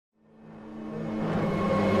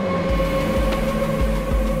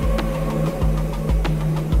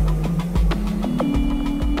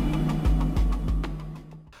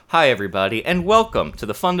Hi, everybody, and welcome to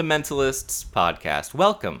the Fundamentalists podcast.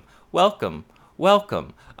 Welcome, welcome,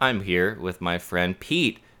 welcome. I'm here with my friend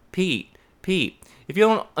Pete. Pete. If you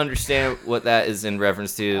don't understand what that is in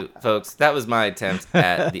reference to, folks, that was my attempt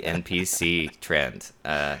at the NPC trend.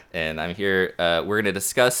 And I'm here. We're going to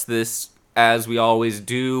discuss this as we always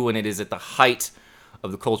do when it is at the height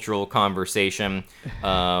of the cultural conversation.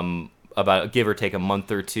 About give or take a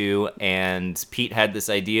month or two, and Pete had this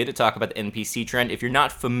idea to talk about the NPC trend. If you're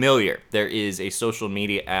not familiar, there is a social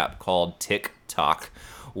media app called TikTok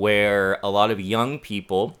where a lot of young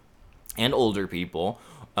people and older people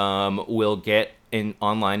will get in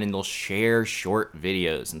online and they'll share short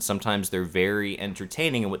videos, and sometimes they're very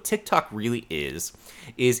entertaining. And what TikTok really is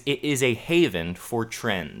it is a haven for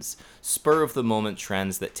trends, spur of the moment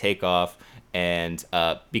trends that take off and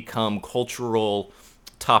become cultural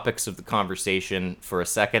topics of the conversation for a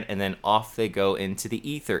second, and then off they go into the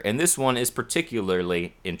ether. And this one is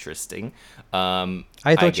particularly interesting. I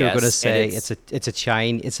thought you were going to say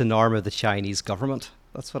it's an arm of the Chinese government.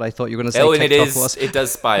 That's what I thought you were going to say. Oh, and it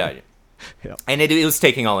does spy on you. Yeah. And it was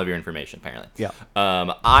taking all of your information, apparently. Yeah.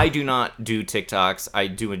 I do not do TikToks. I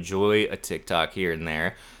do enjoy a TikTok here and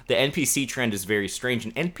there. The NPC trend is very strange,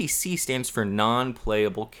 and NPC stands for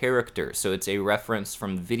non-playable character, so it's a reference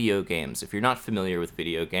from video games. If you're not familiar with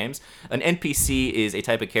video games, an NPC is a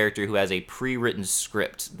type of character who has a pre-written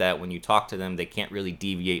script that when you talk to them, they can't really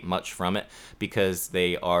deviate much from it because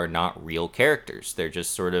they are not real characters. They're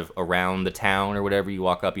just sort of around the town or whatever. You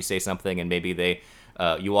walk up, you say something, and maybe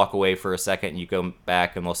you walk away for a second, and you go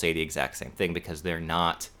back, and they'll say the exact same thing because they're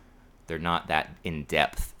not that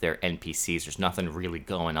in-depth. They're NPCs. There's nothing really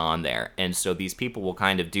going on there. And so these people will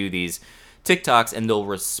kind of do these TikToks, and they'll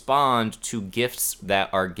respond to gifts that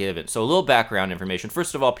are given. So a little background information.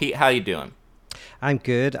 First of all, Pete, how you doing? I'm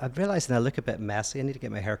good. I'm realizing I look a bit messy. I need to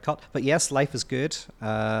get my hair cut. But yes, life is good.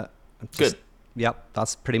 Good. Yep,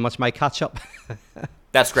 that's pretty much my catch-up.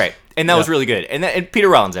 That's great. And that was really good. And Peter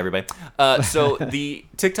Rollins, everybody. So the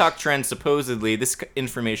TikTok trend, supposedly, this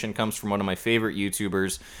information comes from one of my favorite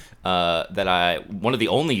YouTubers one of the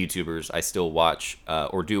only YouTubers I still watch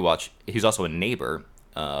or do watch. He's also a neighbor,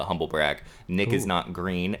 humble brag. Nick Is Not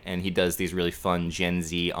Green, and he does these really fun Gen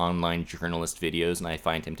Z online journalist videos, and I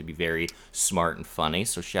find him to be very smart and funny,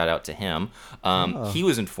 so shout out to him. He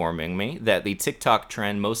was informing me that the TikTok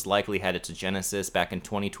trend most likely had its genesis back in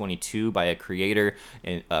 2022 by a creator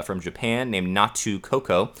from Japan named Natu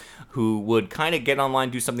Koko, who would kind of get online,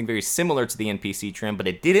 do something very similar to the NPC trend, but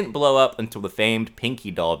it didn't blow up until the famed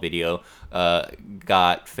Pinky Doll video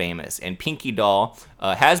got famous. And Pinky Doll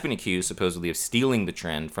has been accused, supposedly, of stealing the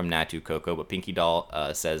trend from Natu Koko, but Pinky Doll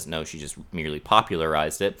says no, she just merely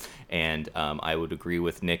popularized it. And I would agree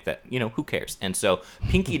with Nick that, who cares? And so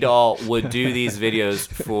Pinky Doll would do these videos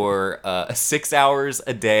for 6 hours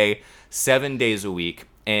a day, 7 days a week.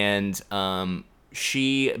 And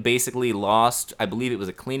she basically lost, I believe it was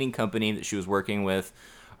a cleaning company that she was working with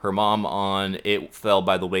her mom on. It fell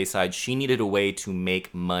by the wayside. She needed a way to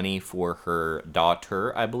make money for her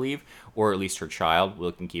daughter, I believe, or at least her child.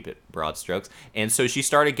 We can keep it broad strokes. And so she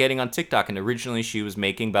started getting on TikTok, and originally she was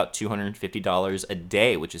making about $250 a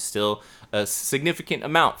day, which is still a significant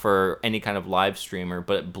amount for any kind of live streamer,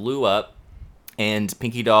 but it blew up. And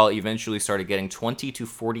Pinky Doll eventually started getting 20 to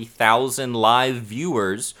 40,000 live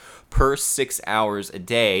viewers per 6 hours a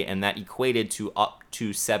day, and that equated to up to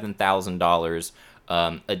 $7,000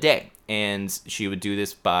 a day. And she would do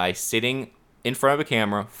this by sitting in front of a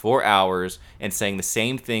camera for hours and saying the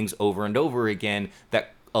same things over and over again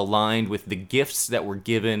that aligned with the gifts that were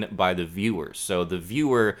given by the viewers. So the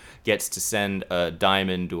viewer gets to send a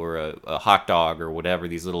diamond or a hot dog or whatever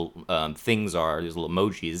these little things are, these little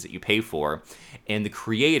emojis that you pay for, and the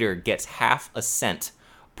creator gets half a cent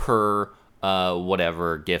per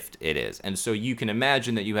whatever gift it is. And so you can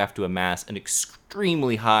imagine that you have to amass an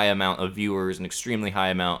extremely high amount of viewers, an extremely high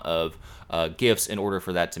amount of gifts in order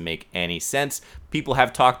for that to make any sense. People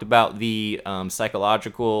have talked about the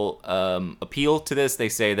psychological appeal to this. They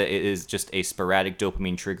say that it is just a sporadic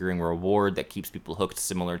dopamine triggering reward that keeps people hooked,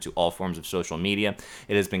 similar to all forms of social media.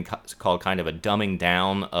 It has been called kind of a dumbing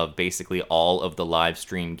down of basically all of the live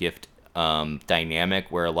stream gift dynamic,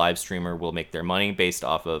 where a live streamer will make their money based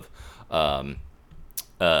off of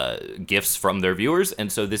gifts from their viewers.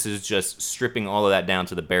 And so this is just stripping all of that down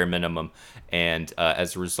to the bare minimum. And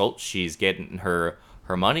as a result, she's getting her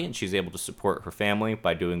money, and she's able to support her family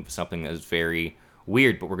by doing something that is very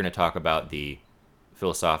weird. But we're going to talk about the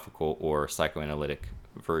philosophical or psychoanalytic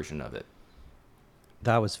version of it.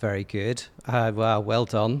 That was very good. Wow, well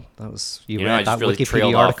done. That was I read that really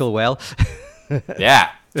Wikipedia article well.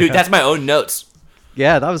 Yeah, dude, that's my own notes.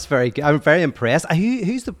 Yeah, that was very good. I'm very impressed.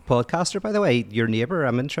 Who's the podcaster, by the way? Your neighbor?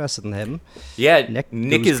 I'm interested in him. Yeah,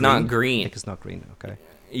 Nick is not green. Nick is not green. Okay.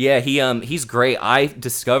 Yeah, he's great. I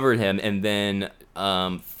discovered him and then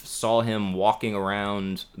saw him walking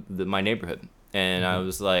around my neighborhood, and I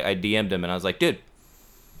was like, I DM'd him and I was like, dude,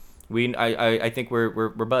 I think we're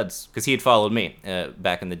buds, because he had followed me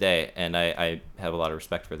back in the day, and I have a lot of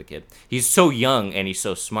respect for the kid. He's so young and he's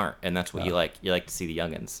so smart, and that's what you like. You like to see the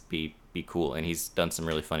youngins be cool, and he's done some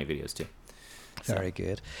really funny videos too. Very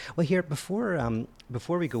good. Well, here, before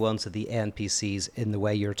we go on to the NPCs in the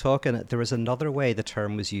way you're talking, there was another way the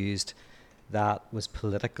term was used that was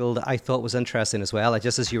political that I thought was interesting as well.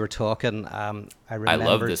 Just as you were talking, I remember. I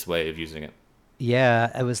love this way of using it.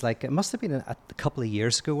 Yeah, it was like, it must have been a couple of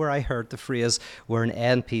years ago where I heard the phrase where an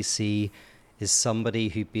NPC is somebody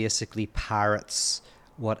who basically parrots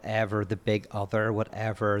whatever the big other,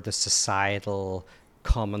 whatever the societal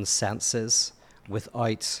common sense is,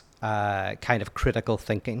 without kind of critical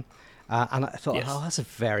thinking. And I thought, Yes. oh, that's a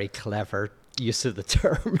very clever use of the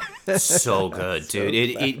term. So good,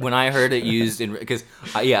 dude. When I heard it used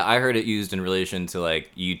I heard it used in relation to,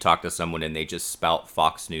 like, you talk to someone and they just spout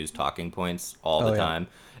Fox News talking points all the time,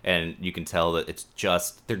 and you can tell that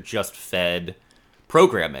they're just fed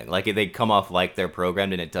programming. Like, they come off like they're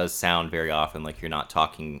programmed, and it does sound very often like you're not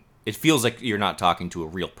talking. It feels like you're not talking to a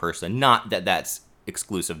real person. Not that that's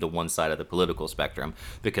exclusive to one side of the political spectrum,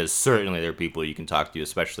 because certainly there are people you can talk to,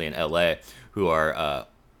 especially in LA, who are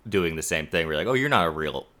doing the same thing. We're like, oh, you're not a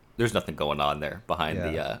real. There's nothing going on there behind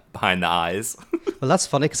the eyes. Well, that's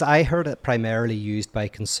funny, because I heard it primarily used by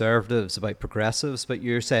conservatives, about progressives, but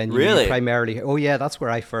you're saying really you primarily. Oh yeah, that's where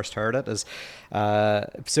I first heard it.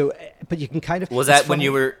 So, but you can kind of. Was that when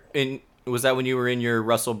you were in? Was that when you were in your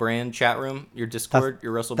Russell Brand chat room, your Discord,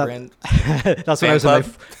 your Russell Brand? That's when I was in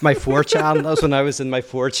my 4chan. That was when I was in my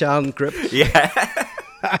 4chan group. Yeah.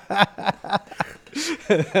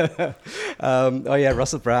 Oh yeah,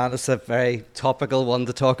 Russell Brand is a very topical one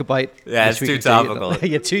to talk about. Yeah, it's too topical.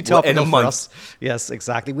 Yeah, too topical in a for month. us. Yes,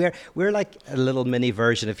 exactly. We're like a little mini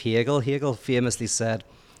version of Hegel. Hegel famously said,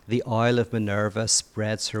 "The owl of Minerva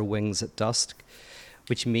spreads her wings at dusk,"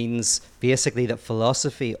 which means basically that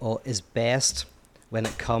philosophy is best when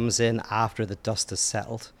it comes in after the dust has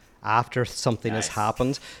settled, after something has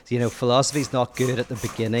happened. You know, philosophy's not good at the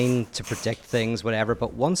beginning to predict things, whatever,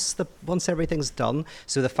 but once everything's done.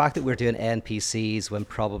 So the fact that we're doing NPCs when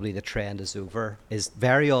probably the trend is over is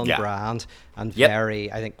very on brand and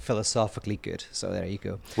very, I think, philosophically good. So there you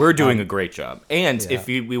go. We're doing a great job. And if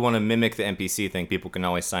we want to mimic the NPC thing, people can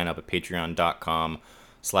always sign up at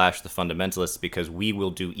patreon.com/thefundamentalists, because we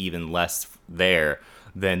will do even less there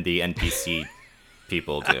than the NPC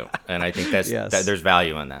people do, and I think that there's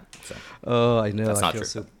value in that. So. Oh, I know. That's not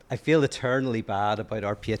true. I feel eternally bad about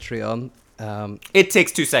our Patreon. It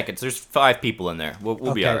takes 2 seconds. There's 5 people in there.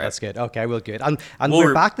 We'll be all right. That's good. Okay, we're good. And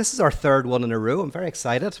we're back. This is our third one in a row. I'm very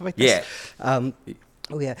excited about this. Yeah.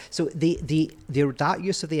 Oh yeah. So that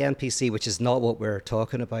use of the NPC, which is not what we're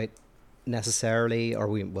talking about necessarily, or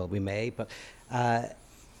we may, but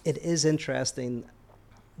it is interesting,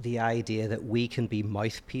 the idea that we can be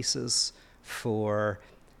mouthpieces for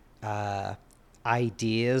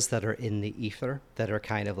ideas that are in the ether, that are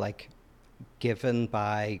kind of like given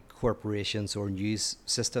by corporations or news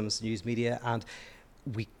systems, news media, and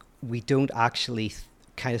we don't actually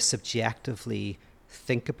kind of subjectively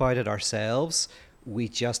think about it ourselves. We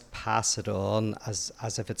just pass it on as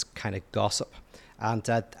if it's kind of gossip, and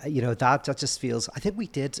that just feels. I think we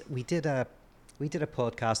did a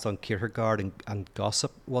podcast on Kierkegaard and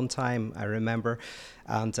gossip one time, I remember,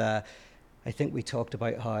 and I think we talked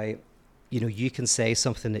about how, you can say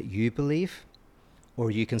something that you believe, or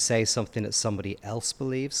you can say something that somebody else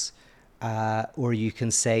believes, or you can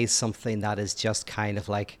say something that is just kind of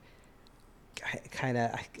like, I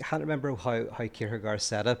can't remember how Kierkegaard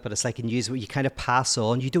said it, but it's like in news where you kind of pass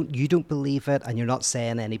on. You don't believe it, and you're not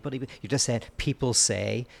saying anybody. You're just saying people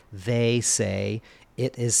say, they say,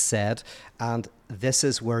 it is said, and this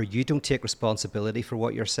is where you don't take responsibility for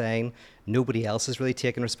what you're saying. Nobody else is really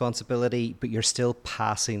taking responsibility, but you're still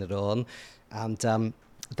passing it on, and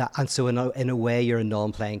so in a way you're a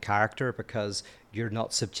non-playing character, because you're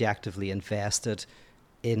not subjectively invested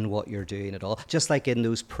in what you're doing at all. Just like in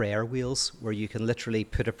those prayer wheels, where you can literally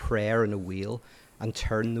put a prayer in a wheel and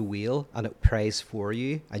turn the wheel and it prays for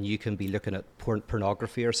you, and you can be looking at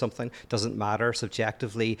pornography or something. Doesn't matter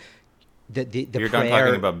subjectively. The You're prayer... done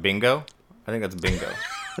talking about bingo? I think that's bingo.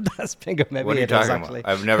 That's bingo. Maybe what are you talking about?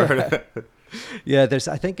 I've never heard of it. Yeah,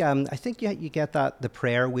 I think you get that. The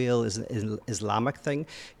prayer wheel is an Islamic thing.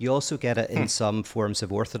 You also get it in some forms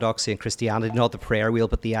of Orthodoxy and Christianity, not the prayer wheel,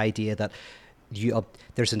 but the idea that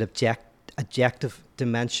there's an objective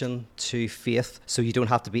dimension to faith, so you don't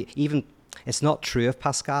have to be even. It's not true of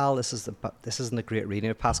Pascal. This isn't a great reading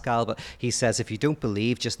of Pascal, but he says if you don't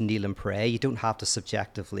believe, just kneel and pray. You don't have to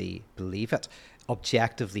subjectively believe it,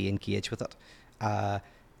 objectively engage with it,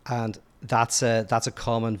 and that's a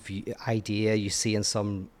common idea you see in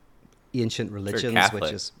some ancient religions,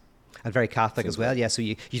 which is and very Catholic as well. Yeah, so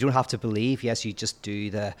you don't have to believe. Yes, you just do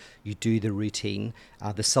the routine.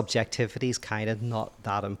 The subjectivity is kind of not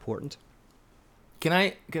that important.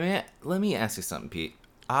 Let me ask you something, Pete.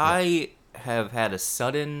 I have had a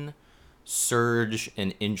sudden surge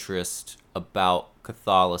in interest about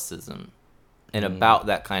Catholicism and about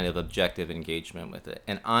that kind of objective engagement with it.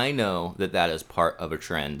 And I know that is part of a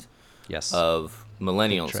trend of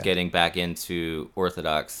millennials getting back into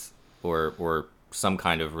Orthodox or some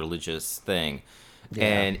kind of religious thing. Yeah.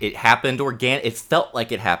 And it happened it felt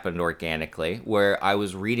like it happened organically, where I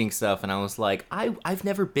was reading stuff and I was like, I've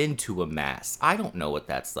never been to a mass. I don't know what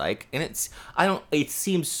that's like. And it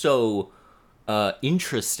seems so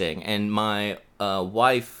interesting. And my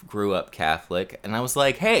wife grew up Catholic, and I was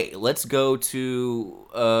like, hey, let's go to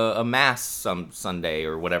a mass some Sunday,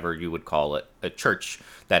 or whatever you would call it, a church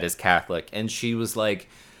that is Catholic. And she was like,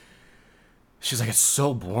 it's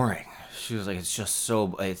so boring. She was like, it's just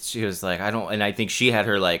so. She was like, and I think she had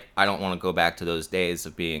her like, I don't want to go back to those days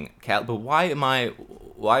of being Catholic. But why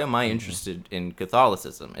am I interested in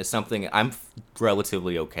Catholicism? It's something I'm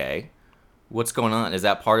relatively okay. What's going on? Is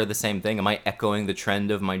that part of the same thing? Am I echoing the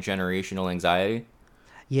trend of my generational anxiety?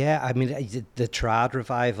 Yeah, I mean, the trad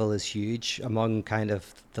revival is huge among kind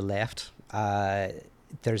of the left.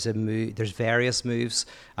 There's various moves,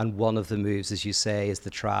 and one of the moves, as you say, is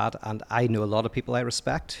the trad. And I know a lot of people I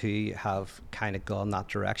respect who have kind of gone that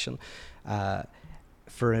direction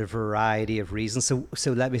for a variety of reasons.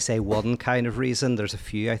 So let me say one kind of reason. There's a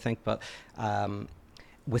few, I think, but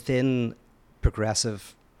within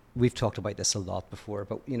progressive, we've talked about this a lot before,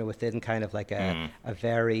 but within kind of like a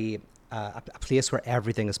very a place where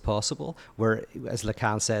everything is possible, where, as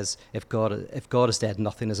Lacan says, if God is dead,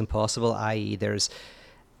 nothing is impossible. I.e.,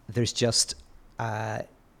 there's just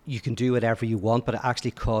you can do whatever you want, but it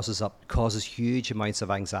actually causes huge amounts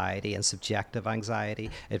of anxiety and subjective anxiety,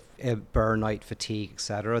 burnout, fatigue,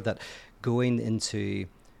 etc. That going into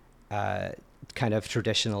kind of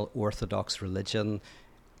traditional Orthodox religion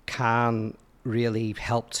can really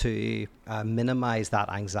help to minimize that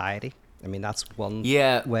anxiety. I mean, that's one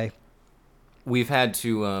way. We've had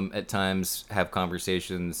to at times have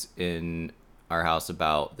conversations in our house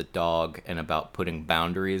about the dog and about putting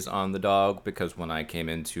boundaries on the dog, because when I came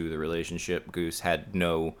into the relationship, Goose had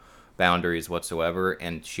no boundaries whatsoever,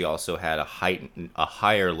 and she also had a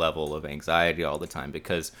higher level of anxiety all the time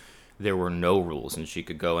because there were no rules and she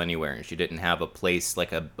could go anywhere, and she didn't have a place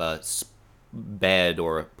like a bed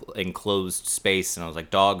or enclosed space. And I was like,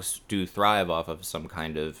 dogs do thrive off of some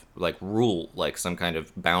kind of like rule, like some kind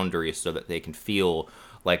of boundary, so that they can feel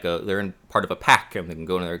like they're in part of a pack and they can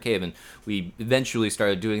go into their cave. And we eventually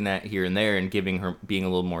started doing that here and there and being a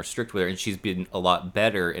little more strict with her, and she's been a lot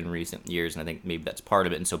better in recent years, and I think maybe that's part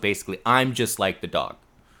of it. And so basically I'm just like the dog.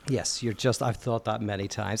 Yes, I've thought that many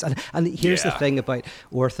times. And here's the thing about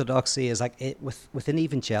orthodoxy is like within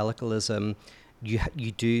evangelicalism,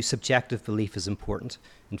 you do, subjective belief is important.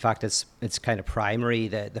 In fact, it's kind of primary.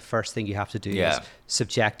 The first thing you have to do is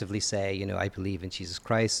subjectively say, I believe in Jesus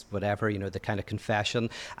Christ, whatever, the kind of confession.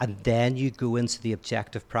 And then you go into the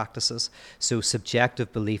objective practices. So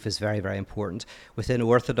subjective belief is very, very important. Within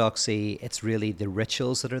Orthodoxy, it's really the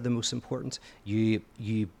rituals that are the most important. You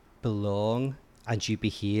belong and you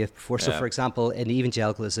behave before. So, for example, in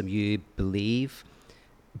evangelicalism, you believe,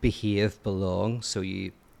 behave, belong. So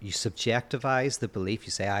you subjectivize the belief. You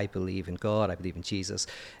say, I believe in God, I believe in Jesus.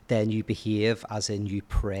 Then you behave, as in you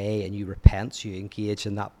pray and you repent. You engage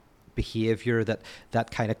in that behavior that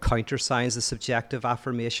kind of countersigns the subjective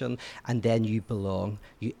affirmation. And then you belong.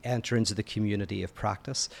 You enter into the community of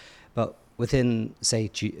practice. But within, say,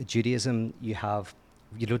 Judaism, you have,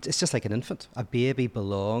 it's just like an infant. A baby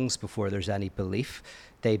belongs before there's any belief.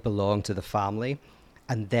 They belong to the family.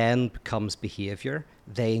 And then becomes behavior.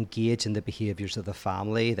 They engage in the behaviors of the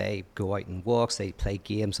family. They go out and walks. They play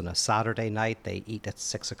games on a Saturday night. They eat at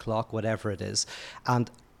 6:00, whatever it is.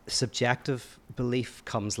 And subjective belief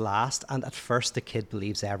comes last. And at first, the kid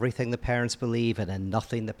believes everything the parents believe, and then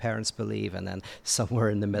nothing the parents believe, and then somewhere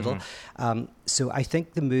in the middle. So I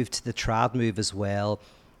think the move to the trad move as well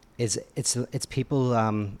is it's people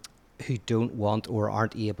who don't want or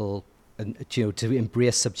aren't able to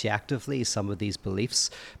embrace subjectively some of these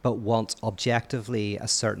beliefs, but want objectively a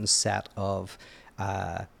certain set of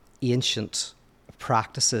ancient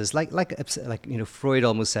practices like Freud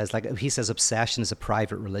almost says, like he says obsession is a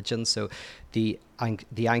private religion. So the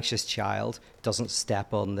anxious child doesn't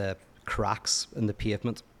step on the cracks in the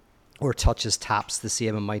pavement or touches taps the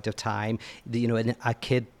same amount of time. And a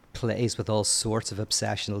kid plays with all sorts of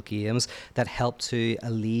obsessional games that help to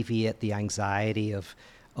alleviate the anxiety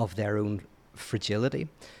of their own fragility.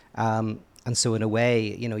 And so in a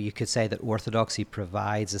way, you could say that orthodoxy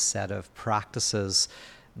provides a set of practices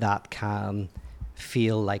that can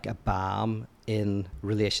feel like a balm in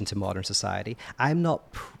relation to modern society. I'm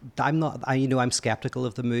skeptical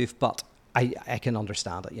of the move, but I can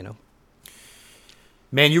understand it,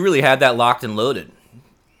 Man, you really had that locked and loaded.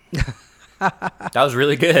 That was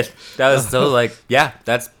really good. That was so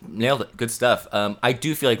that's nailed it. Good stuff. I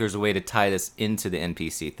do feel like there's a way to tie this into the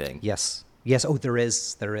NPC thing. Yes. Oh, there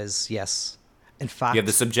is. Yes. In fact, you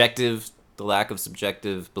have the lack of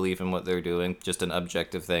subjective belief in what they're doing, just an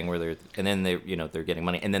objective thing where they're getting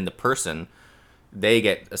money, and then the person, they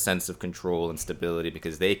get a sense of control and stability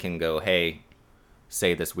because they can go, hey,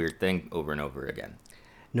 say this weird thing over and over again.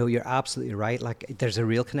 No, you're absolutely right. Like, there's a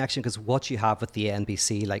real connection, because what you have with the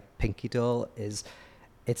NPC, like Pinky Doll, is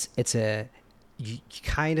the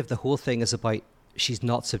whole thing is about, she's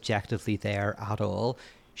not subjectively there at all.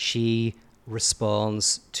 She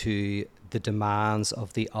responds to the demands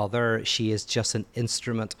of the other. She is just an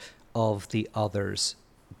instrument of the other's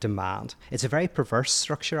demand. It's a very perverse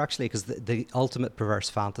structure, actually, because the ultimate perverse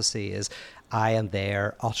fantasy is, I am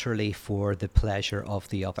there utterly for the pleasure of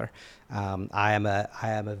the other. I am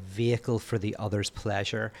a vehicle for the other's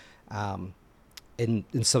pleasure. In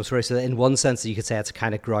some sort of, so in one sense, you could say it's a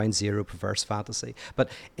kind of ground zero perverse fantasy. But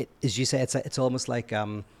as you say, it's almost like,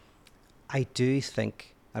 I do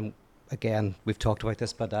think, again, we've talked about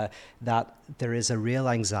this, but that there is a real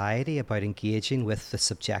anxiety about engaging with the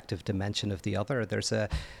subjective dimension of the other. There's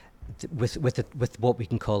with what we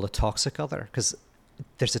can call a toxic other, because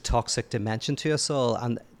there's a toxic dimension to us all,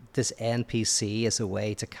 and this NPC is a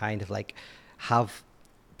way to kind of like have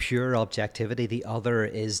pure objectivity. The other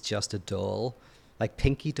is just a doll, like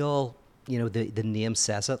Pinky Doll. The name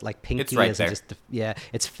says it. Like, Pinky it's right is there.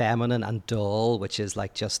 It's feminine, and doll, which is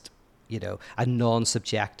like just a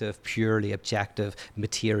non-subjective, purely objective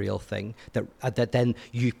material thing that then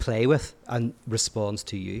you play with and responds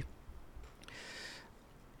to you.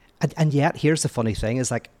 And yet, here's the funny thing: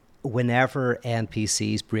 is like, whenever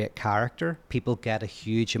NPCs break character, people get a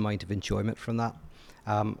huge amount of enjoyment from that.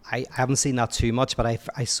 I haven't seen that too much, but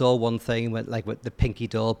I saw one thing with the Pinky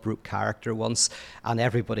Doll broke character once, and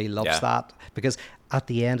everybody loves that, because at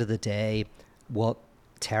the end of the day, what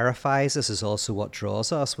terrifies us is also what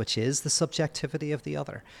draws us, which is the subjectivity of the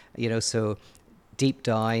other. So deep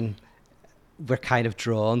down, we're kind of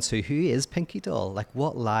drawn to, who is Pinky Doll? Like,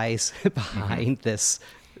 what lies behind this?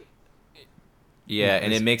 Yeah,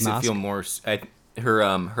 and it makes mask. It feel more.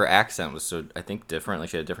 Her accent was so, I think, different. Like,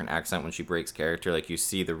 she had a different accent when she breaks character. Like, you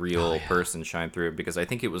see the real person shine through, because I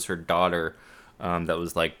think it was her daughter that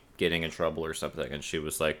was like getting in trouble or something, and she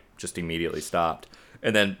was like just immediately stopped.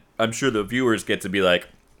 And then I'm sure the viewers get to be like,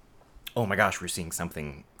 oh my gosh, we're seeing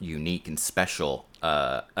something unique and special.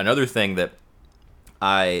 Another thing that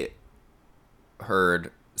I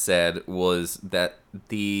heard said was that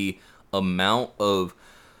the amount of,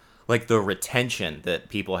 like, the retention that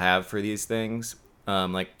people have for these things,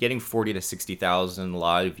 like getting 40 to 60,000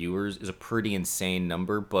 live viewers is a pretty insane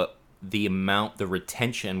number, but the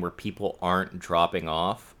retention where people aren't dropping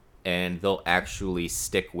off and they'll actually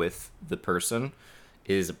stick with the person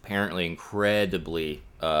is apparently incredibly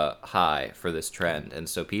high for this trend. And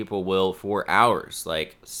so people will, for hours,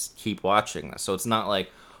 like, keep watching this. So it's not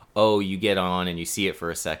like, oh, you get on and you see it for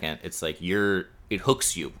a second. It's like it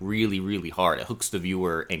hooks you really, really hard. It hooks the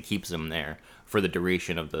viewer and keeps them there for the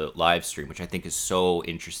duration of the live stream, which I think is so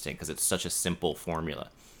interesting because it's such a simple formula.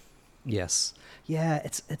 Yes. Yeah,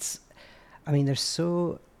 it's I mean, there's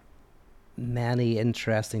so many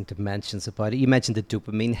interesting dimensions about it. You mentioned the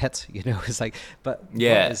dopamine hit, it's like, but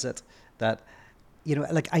yeah. What is it that,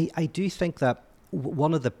 like, I do think that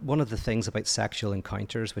one of the things about sexual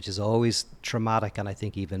encounters, which is always traumatic, and I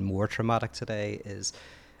think even more traumatic today, is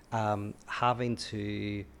having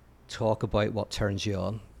to talk about what turns you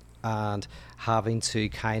on, and having to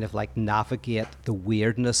kind of like navigate the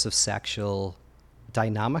weirdness of sexual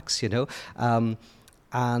dynamics,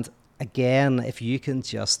 and again, if you can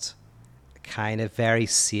just kind of very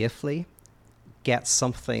safely get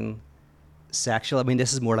something sexual. I mean,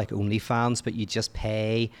 this is more like OnlyFans, but you just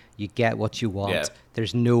pay, you get what you want. Yeah.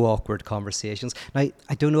 There's no awkward conversations. Now,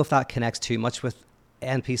 I don't know if that connects too much with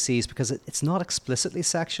NPCs, because it's not explicitly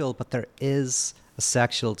sexual, but there is a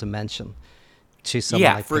sexual dimension to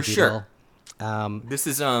something like for Pinky sure. Doll. This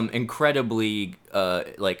is incredibly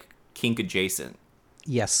like kink adjacent.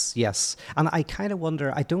 Yes, yes. And I kind of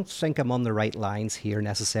wonder, I don't think I'm on the right lines here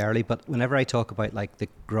necessarily, but whenever I talk about like the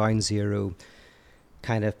ground zero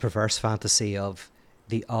kind of perverse fantasy of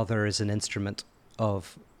the other is an instrument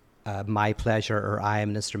of my pleasure, or I am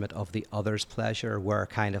an instrument of the other's pleasure, where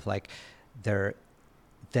kind of like there,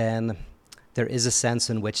 then there is a sense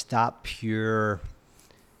in which that pure,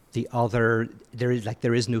 the other, there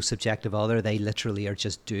is no subjective other. They literally are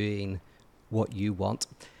just doing what you want.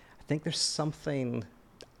 I think there's something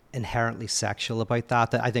inherently sexual about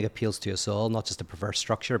that I think appeals to us all, not just a perverse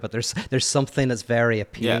structure, but there's something that's very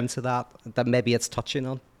appealing to that maybe it's touching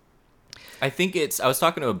on. I think it's. I was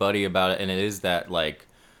talking to a buddy about it, and it is that like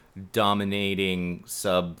dominating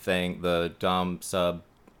sub thing, the dom sub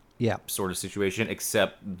Yeah. sort of situation.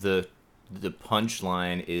 Except the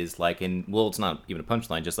punchline is like in, well, it's not even a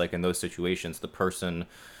punchline. Just like in those situations, the person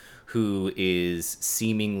who is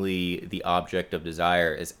seemingly the object of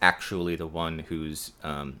desire is actually the one who's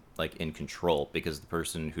like in control, because the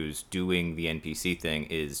person who's doing the NPC thing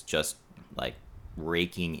is just like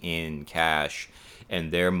raking in cash,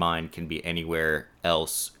 and their mind can be anywhere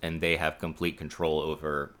else, and they have complete control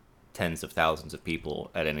over tens of thousands of people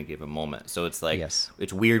at any given moment. So it's like, Yes.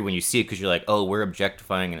 it's weird when you see it, because you're like, oh, we're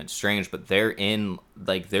objectifying and it's strange, but they're in,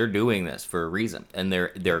 like, they're doing this for a reason, and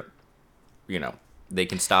they're you know, they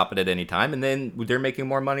can stop it at any time, and then they're making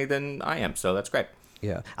more money than I am, so that's great.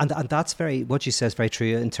 Yeah, and that's very, what you say is very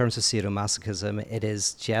true in terms of sadomasochism. It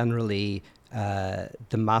is generally the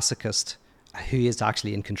masochist who is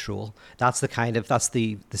actually in control. That's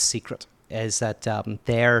the secret, is that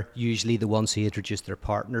they're usually the ones who introduce their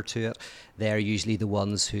partner to it. They're usually the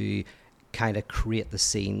ones who kind of create the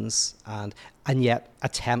scenes and yet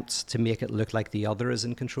attempt to make it look like the other is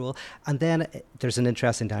in control. And then there's an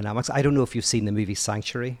interesting dynamics. I don't know if you've seen the movie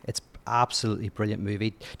Sanctuary. It's absolutely brilliant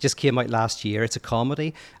movie. Just came out last year. It's a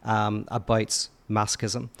comedy about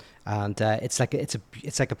masochism, and it's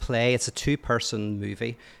like a play. It's a two-person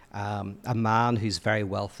movie. A man who's very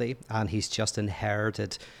wealthy, and he's just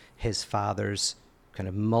inherited his father's kind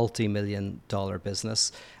of multi-million-dollar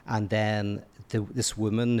business, and then this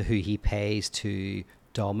woman who he pays to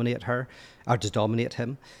dominate her, or to dominate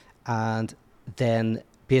him, and then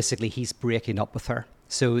basically he's breaking up with her.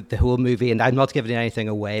 So the whole movie, and I'm not giving anything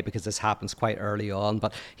away because this happens quite early on,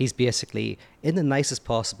 but he's basically, in the nicest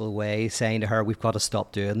possible way, saying to her, we've got to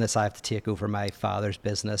stop doing this. I have to take over my father's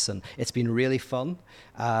business. And it's been really fun.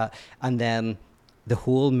 And then the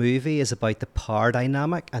whole movie is about the power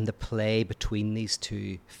dynamic and the play between these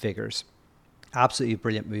two figures. Absolutely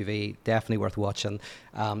brilliant movie, definitely worth watching.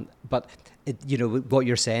 But what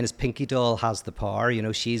you're saying is Pinky Doll has the power.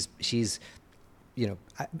 She's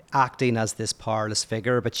acting as this powerless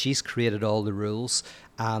figure, but she's created all the rules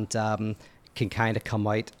and can kind of come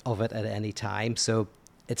out of it at any time. So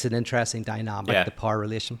it's an interesting dynamic, the power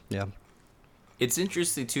relation. Yeah. It's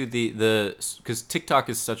interesting too, the because TikTok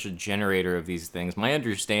is such a generator of these things. My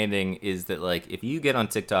understanding is that, like, if you get on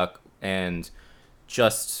TikTok and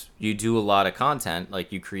just you do a lot of content,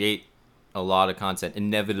 like you create a lot of content,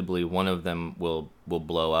 inevitably one of them will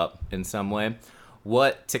blow up in some way.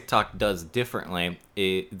 What TikTok does differently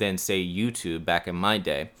than, say, YouTube back in my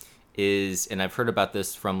day is, and I've heard about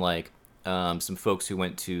this from like some folks who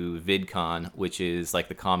went to VidCon, which is like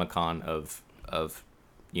the Comic-Con of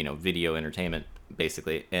video entertainment,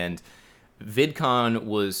 basically. And VidCon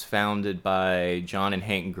was founded by John and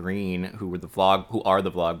Hank Green, who are the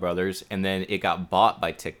Vlog Brothers, and then it got bought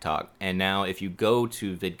by TikTok. And now if you go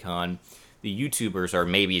to VidCon, the YouTubers are,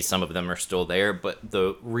 maybe some of them are still there, but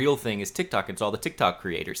the real thing is TikTok. It's all the TikTok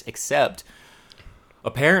creators, except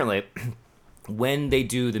apparently when they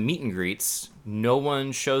do the meet and greets, no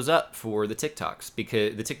one shows up for the TikToks,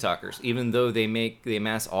 because the TikTokers, even though they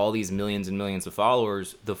amass all these millions and millions of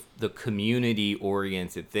followers, the community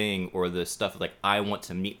oriented thing, or the stuff like, I want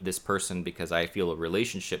to meet this person because I feel a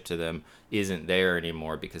relationship to them, isn't there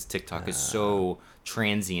anymore, because TikTok is so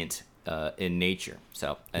transient in nature.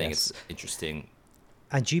 So I think it's interesting.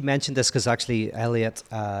 And you mentioned this because actually Elliot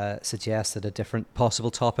suggested a different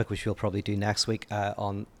possible topic, which we'll probably do next week,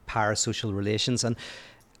 on parasocial relations. And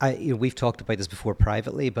we've talked about this before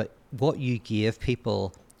privately, but what you give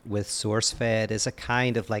people with SourceFed is a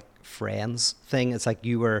kind of like friends thing. It's like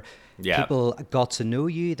people got to know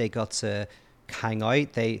you, they got to hang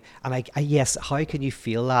out. Yes, how can you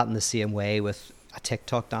feel that in the same way with a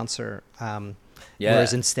TikTok dancer?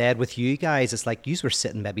 Whereas instead with you guys, it's like you were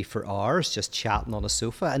sitting maybe for hours just chatting on a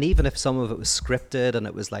sofa. And even if some of it was scripted and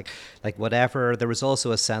it was like whatever, there was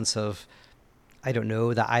also a sense of, I don't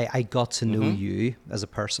know, that I got to know you as a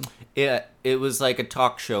person. Yeah, it was like a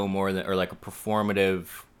talk show more than, or like a performative,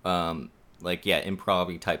 like, yeah,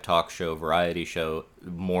 improv type talk show, variety show,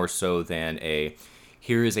 more so than a,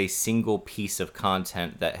 here is a single piece of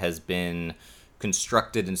content that has been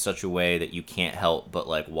constructed in such a way that you can't help but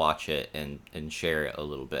like watch it and share it a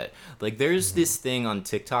little bit. Like there's this thing on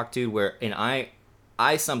TikTok, dude, where, and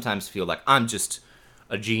I sometimes feel like I'm just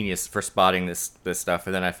a genius for spotting this stuff,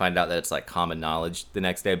 and then I find out that it's like common knowledge the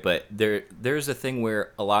next day. But there's a thing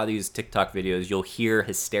where a lot of these TikTok videos, you'll hear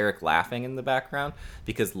hysteric laughing in the background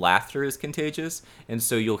because laughter is contagious, and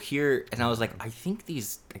so you'll hear. And I was like, I think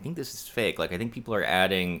this is fake. Like I think people are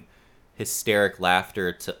adding hysteric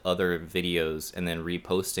laughter to other videos and then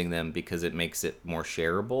reposting them because it makes it more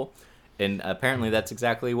shareable. And apparently that's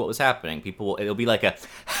exactly what was happening. It'll be like a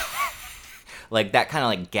like that kind of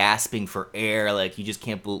like gasping for air, like you just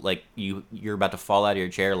can't believe, like you're about to fall out of your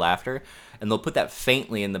chair laughter, and they'll put that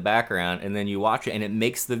faintly in the background, and then you watch it and it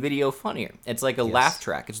makes the video funnier. It's like a laugh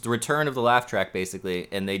track. It's the return of the laugh track basically,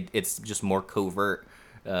 and it's just more covert,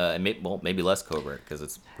 and maybe less covert because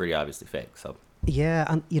it's pretty obviously fake. So Yeah,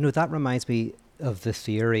 and that reminds me of the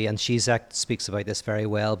theory, and Zizek speaks about this very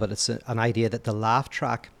well, but it's an idea that the laugh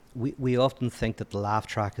track, we often think that the laugh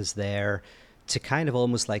track is there to kind of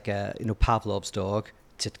almost like a, Pavlov's dog,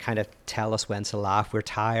 to kind of tell us when to laugh. We're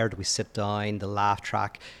tired, we sit down, the laugh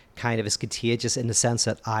track kind of is contagious in the sense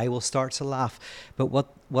that I will start to laugh. But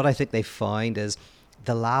what I think they find is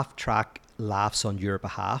the laugh track laughs on your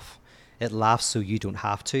behalf. It laughs so you don't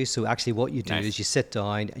have to. So actually what you do is you sit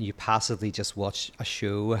down and you passively just watch a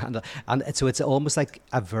show. And so it's almost like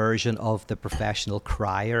a version of the professional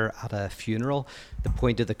crier at a funeral. The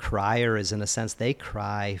point of the crier is, in a sense, they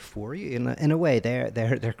cry for you. In a way,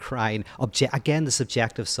 they're crying. Again, the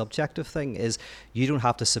subjective thing is you don't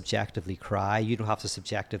have to subjectively cry. You don't have to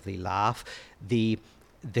subjectively laugh. The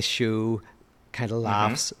show kind of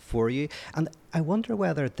laughs for you. And I wonder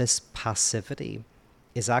whether this passivity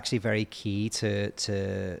is actually very key to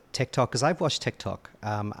TikTok, because I've watched TikTok,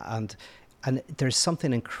 and there's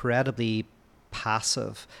something incredibly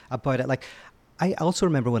passive about it. Like, I also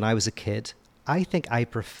remember when I was a kid, I think I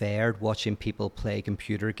preferred watching people play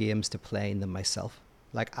computer games to playing them myself.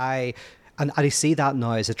 Like And I see that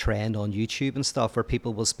now as a trend on YouTube and stuff, where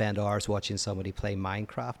people will spend hours watching somebody play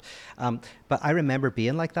Minecraft. But I remember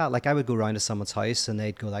being like that. Like I would go around to someone's house and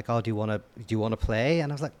they'd go like, "Oh, do you want to play?"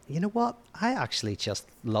 And I was like, you know what? I actually just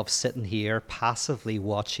love sitting here passively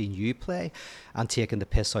watching you play and taking the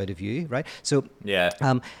piss out of you, right? So yeah.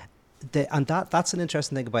 That's an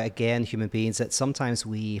interesting thing about, again, human beings, that sometimes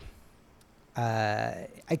we.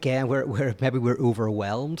 Again, we're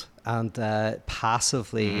overwhelmed and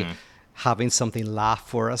passively having something laugh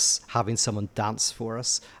for us, having someone dance for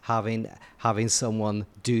us, having someone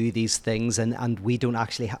do these things, and we don't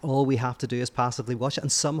actually all we have to do is passively watch it,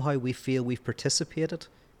 and somehow we feel we've participated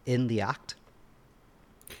in the act.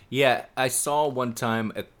 Yeah, I saw one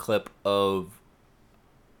time a clip of,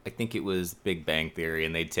 I think it was Big Bang Theory,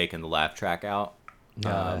 and they'd taken the laugh track out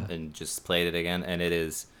and just played it again, and it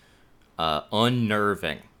is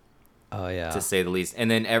unnerving. Oh yeah, to say the least.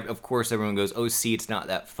 And then of course everyone goes, "Oh, see, it's not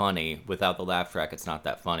that funny without the laugh track. It's not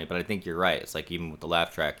that funny." But I think you're right. It's like even with the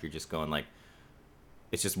laugh track, you're just going like,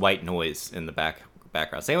 it's just white noise in the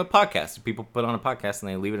background. Same with podcasts. People put on a podcast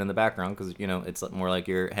and they leave it in the background because it's more like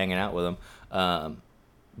you're hanging out with them.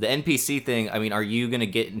 The NPC thing. I mean, are you gonna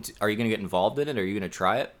get involved in it? Are you gonna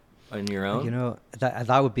try it on your own?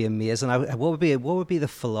 That would be amazing. What would be the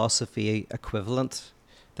philosophy equivalent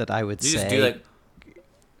that I would say? Just do like.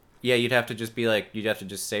 Yeah, you'd have to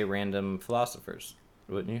just say random philosophers,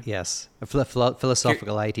 wouldn't you? Yes,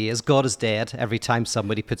 philosophical ideas. God is dead. Every time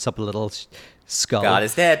somebody puts up a little skull. God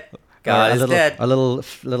is dead. God is dead. A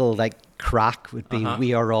little like crack would be,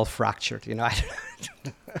 we are all fractured.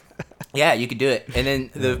 Yeah, you could do it. And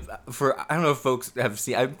then I don't know if folks have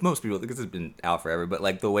seen. Most people, because it's been out forever, but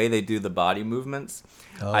like the way they do the body movements,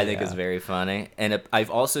 I think is very funny. And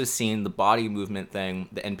I've also seen the body movement thing,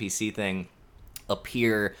 the NPC thing,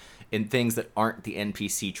 appear in things that aren't the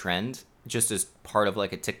NPC trend, just as part of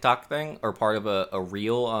like a TikTok thing or part of a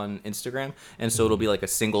reel on Instagram. And so it'll be like a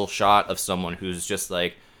single shot of someone who's just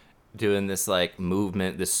like doing this like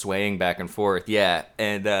movement, this swaying back and forth. Yeah.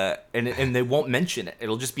 And they won't mention it.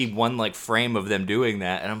 It'll just be one like frame of them doing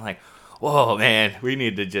that. And I'm like, whoa, man, we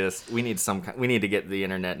need to get the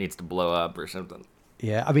internet needs to blow up or something.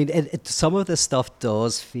 Yeah. I mean, some of this stuff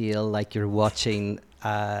does feel like you're watching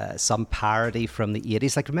some parody from the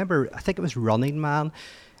 80s. Like, remember, I think it was Running Man.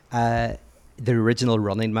 the original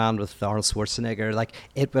Running Man with Arnold Schwarzenegger, like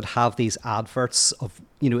it would have these adverts of,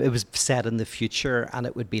 it was set in the future and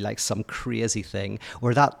it would be like some crazy thing.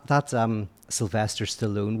 Or that Sylvester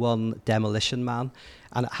Stallone one, Demolition Man,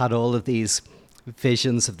 and it had all of these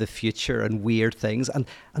visions of the future and weird things, and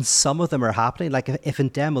some of them are happening. Like if in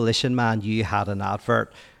Demolition Man you had an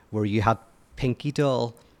advert where you had Pinky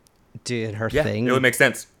Doll doing her thing, it would make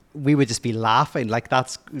sense. We would just be laughing. Like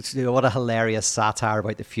that's what a hilarious satire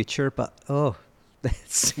about the future. But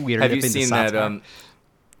it's weird. Have you seen that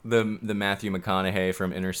the Matthew McConaughey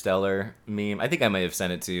from Interstellar meme? I think I might have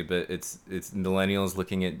sent it to you, but it's millennials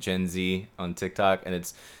looking at Gen Z on TikTok, and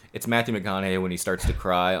it's Matthew McConaughey when he starts to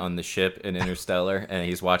cry on the ship in Interstellar, and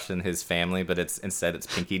he's watching his family, but instead it's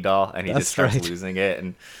Pinky Doll, and he just starts losing it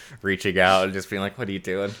and reaching out and just being like, "What are you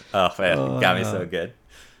doing?" Oh man, it got me so good.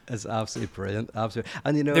 It's absolutely brilliant, absolutely.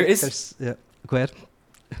 And go ahead.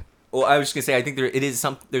 Well, I was just gonna say, I think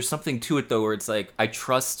there's something to it though, where it's like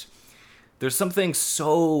there's something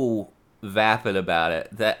so vapid about it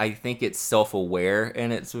that I think it's self-aware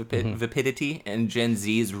in its vapidity, and Gen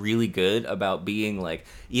Z is really good about being like,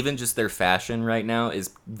 even just their fashion right now is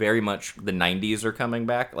very much the 90s are coming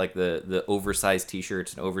back, like the oversized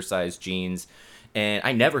t-shirts and oversized jeans. And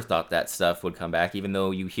I never thought that stuff would come back, even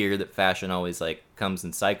though you hear that fashion always like comes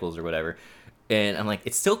in cycles or whatever. And I'm like,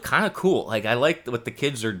 it's still kind of cool. Like, I like what the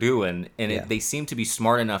kids are doing, and they seem to be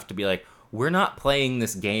smart enough to be like, we're not playing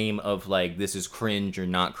this game of like, this is cringe or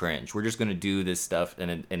not cringe. We're just going to do this stuff,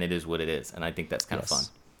 and it is what it is. And I think that's kind of fun.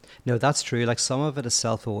 No, that's true. Like, some of it is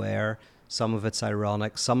self-aware, some of it's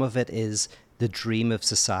ironic, some of it is the dream of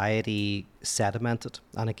society sedimented.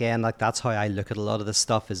 And again, like, that's how I look at a lot of this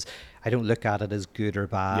stuff. Is I don't look at it as good or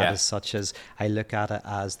bad, as such as I look at it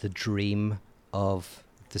as the dream of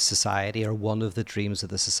the society, or one of the dreams of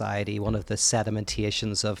the society, one of the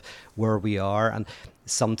sedimentations of where we are. And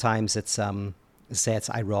sometimes it's say it's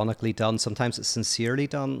ironically done, sometimes it's sincerely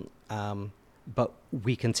done, but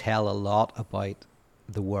we can tell a lot about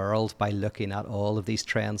the world by looking at all of these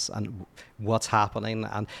trends and what's happening.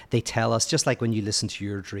 And they tell us, just like when you listen to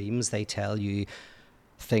your dreams, they tell you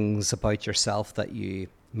things about yourself that you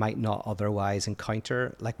might not otherwise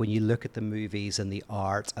encounter. Like when you look at the movies and the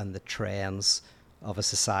art and the trends of a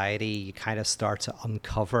society, you kind of start to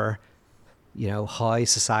uncover, how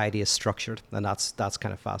society is structured, and that's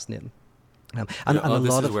kind of fascinating. And a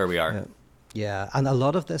lot of where we are. And a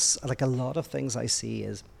lot of this, like a lot of things I see,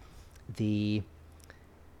 is the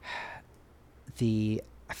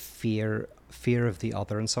fear of the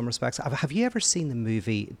other in some respects. Have you ever seen the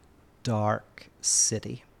movie Dark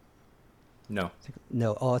City? No.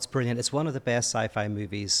 No. Oh, it's brilliant. It's one of the best sci-fi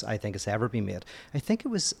movies I think has ever been made. I think it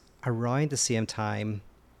was around the same time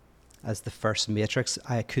as the first Matrix.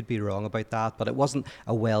 I could be wrong about that, but it wasn't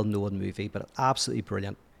a well-known movie, but absolutely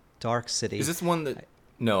brilliant. Dark City. Is this one that...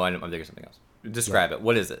 No, I'm thinking of something else. Describe it.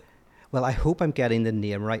 What is it? Well, I hope I'm getting the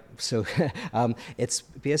name right. So it's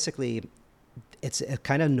basically, it's a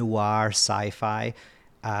kind of noir sci-fi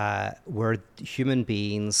where human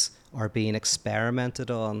beings are being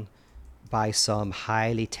experimented on by some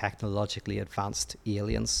highly technologically advanced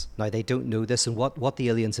aliens. Now, they don't know this, and what the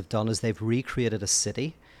aliens have done is they've recreated a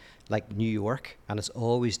city like New York, and it's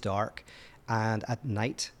always dark, and at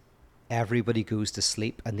night everybody goes to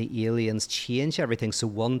sleep, and the aliens change everything. So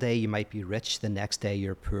one day you might be rich, the next day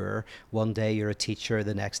you're poor, one day you're a teacher,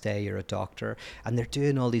 the next day you're a doctor, and they're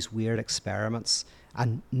doing all these weird experiments,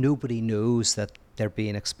 and nobody knows that they're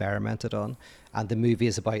being experimented on. And the movie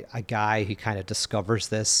is about a guy who kind of discovers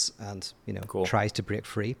this and tries to break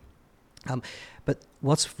free. But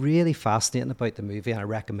what's really fascinating about the movie, and I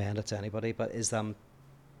recommend it to anybody, but is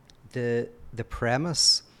the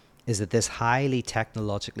premise is that this highly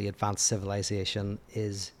technologically advanced civilization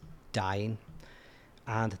is dying,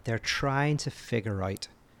 and they're trying to figure out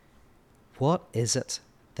what is it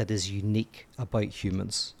that is unique about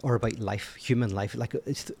humans, or about life, human life, like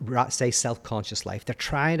say self-conscious life. They're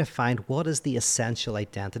trying to find what is the essential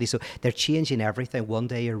identity. So they're changing everything. One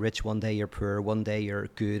day you're rich, one day you're poor, one day you're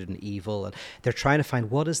good and evil, and they're trying to find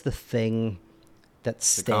what is the thing that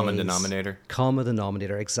stays. The common denominator. Common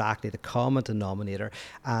denominator, exactly, the common denominator.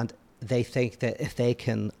 And they think that if they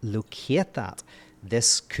can locate that,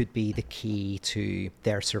 this could be the key to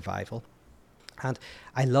their survival. And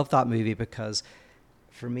I love that movie because,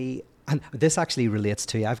 for me, and this actually relates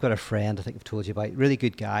to, I've got a friend I think I've told you about, really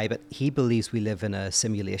good guy, but he believes we live in a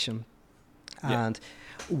simulation. Yeah. And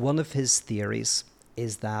one of his theories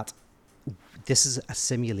is that this is a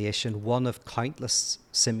simulation, one of countless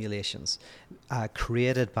simulations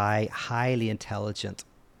created by highly intelligent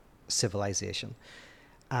civilization.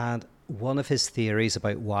 And one of his theories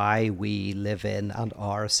about why we live in and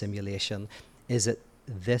are a simulation is that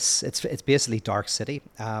it's basically Dark City.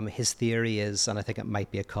 His theory is, and I think it might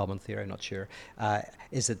be a common theory, I'm not sure,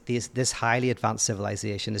 is that this highly advanced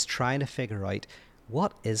civilization is trying to figure out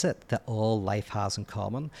what is it that all life has in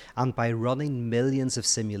common, and by running millions of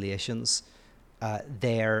simulations,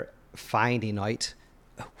 they're finding out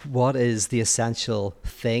what is the essential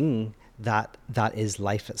thing that is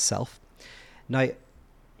life itself. Now,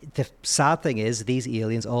 the sad thing is, these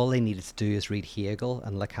aliens, all they needed to do is read Hegel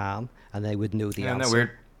and Lacan, and they would know the Isn't that answer.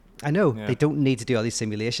 weird? I know Yeah. they don't need to do all these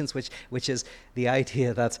simulations, which is the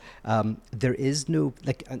idea that there is no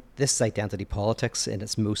this is identity politics in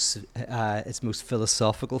its most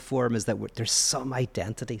philosophical form, is that there's some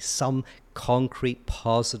identity, some concrete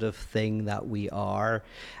positive thing that we are,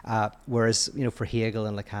 whereas for Hegel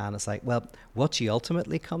and Lacan, it's like, well, what you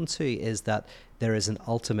ultimately come to is that there is an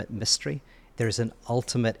ultimate mystery. There's an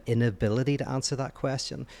ultimate inability to answer that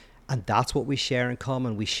question. And that's what we share in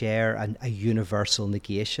common. We share a universal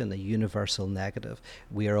negation, a universal negative.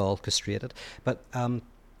 We are all castrated. But the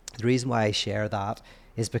reason why I share that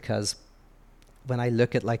is because when I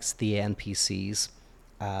look at like the NPCs,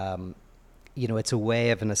 it's a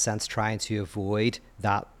way of, in a sense, trying to avoid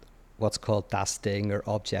that what's called das Ding or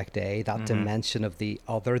object A, that dimension of the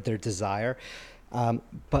other, their desire.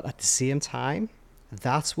 But at the same time,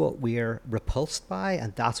 that's what we're repulsed by,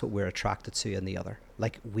 and that's what we're attracted to in the other.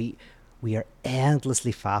 Like we are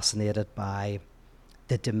endlessly fascinated by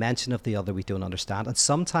the dimension of the other we don't understand. And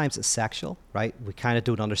sometimes it's sexual, right? We kind of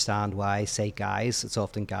don't understand why, say, guys, it's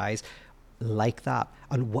often guys, like that.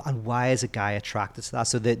 And why is a guy attracted to that?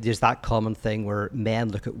 So there's that common thing where men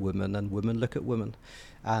look at women and women look at women.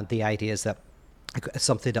 And the idea is that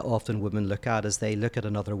something that often women look at is they look at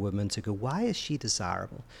another woman to go, why is she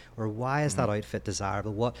desirable? Or why is that outfit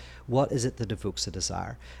desirable? What is it that evokes a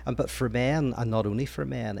desire? But for men, and not only for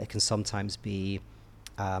men, it can sometimes be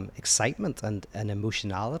excitement and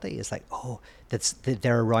emotionality. It's like,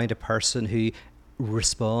 they're around a person who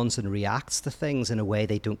responds and reacts to things in a way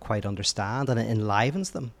they don't quite understand, and it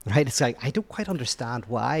enlivens them, right? It's like, I don't quite understand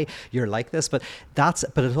why you're like this, but that's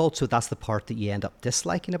the part that you end up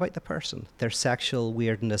disliking about the person, their sexual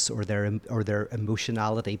weirdness or their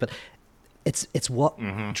emotionality. But it's what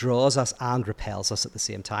draws us and repels us at the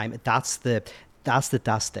same time. That's the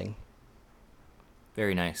dusting.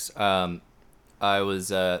 Very nice. I was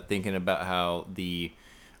thinking about how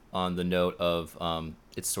on the note of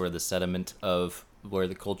it's sort of the sediment of where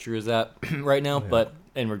the culture is at right now. But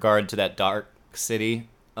in regard to that Dark City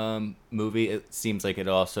movie, it seems like it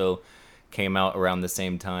also came out around the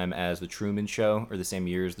same time as The Truman Show, or the same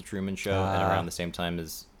year as The Truman Show, and around the same time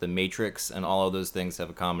as The Matrix. And all of those things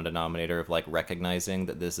have a common denominator of like recognizing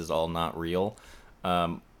that this is all not real.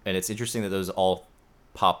 And it's interesting that those all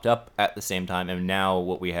popped up at the same time, and now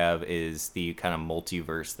what we have is the kind of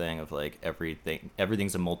multiverse thing of like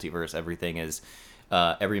everything's a multiverse. Everything is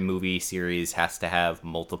every movie series has to have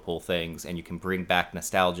multiple things, and you can bring back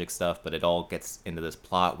nostalgic stuff, but it all gets into this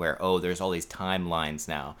plot where there's all these timelines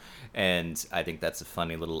now. And I think that's a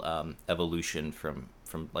funny little evolution from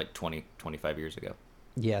like 25 years ago.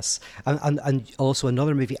 Yes, and also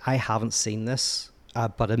another movie, I haven't seen this,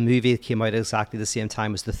 but a movie that came out exactly the same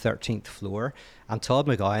time as The 13th Floor, and Todd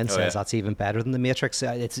McGowan says that's even better than The Matrix.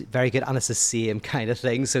 It's very good, and it's the same kind of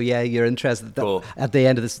thing. So yeah, you're interested. Cool. At the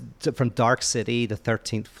end of this, from Dark City, The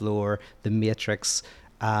 13th Floor, The Matrix,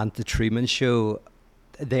 and The Truman Show,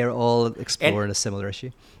 they're all exploring a similar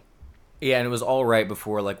issue. Yeah, and it was all right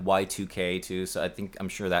before like Y2K too, so I'm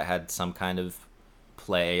sure that had some kind of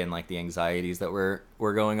play and like the anxieties that were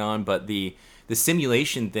going on. But the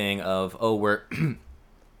simulation thing of we're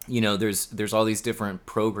there's all these different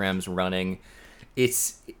programs running.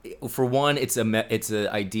 It's for one, it's a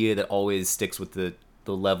idea that always sticks with the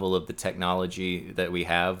level of the technology that we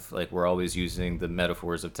have. Like, we're always using the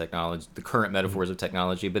metaphors of technology, the current metaphors of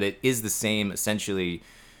technology, but it is the same essentially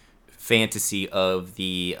fantasy of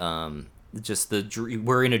the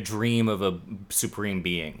we're in a dream of a supreme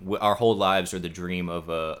being. Our whole lives are the dream of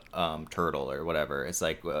a turtle or whatever. It's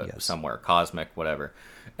like somewhere cosmic, whatever,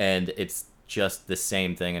 and it's just the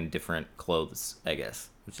same thing in different clothes, I guess.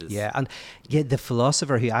 Which is the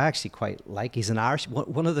philosopher who I actually quite like, he's an Irish,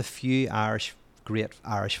 one of the few great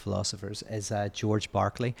Irish philosophers, is George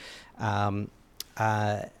Berkeley, and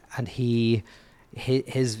he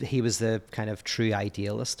was the kind of true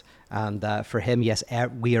idealist, and for him, yes,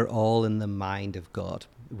 we are all in the mind of God.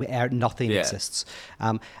 Nothing exists,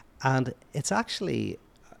 and it's actually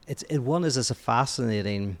one is a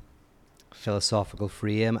fascinating philosophical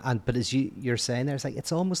frame, but as you're saying there, it's like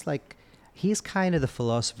it's almost like he's kind of the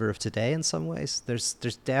philosopher of today in some ways. There's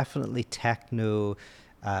definitely techno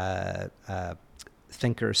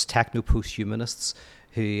thinkers, techno posthumanists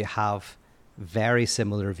who have very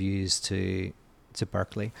similar views to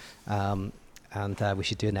Berkeley, and we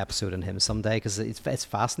should do an episode on him someday because it's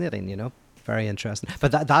fascinating, very interesting.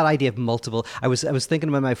 But that idea of multiple, I was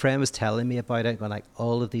thinking when my friend was telling me about it, going like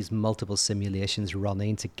all of these multiple simulations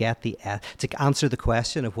running to get to answer the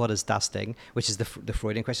question of what is das Ding, which is the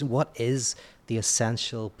Freudian question, what is the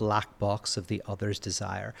essential black box of the other's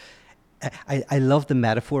desire. I love the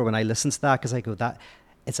metaphor when I listen to that because I go that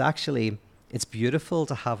it's beautiful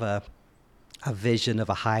to have a vision of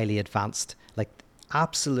a highly advanced, like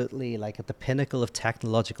absolutely like at the pinnacle of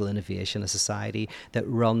technological innovation, a society that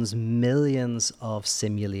runs millions of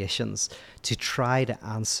simulations to try to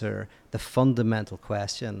answer the fundamental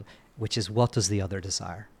question, which is what does the other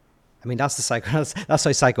desire? I mean, that's how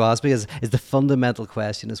psychoanalysis is the fundamental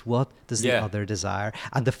question is what does the other desire?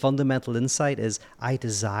 And the fundamental insight is I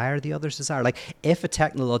desire the other's desire. Like if a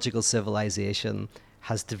technological civilization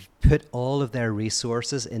has to put all of their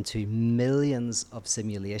resources into millions of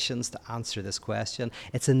simulations to answer this question,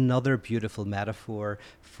 it's another beautiful metaphor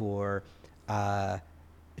for how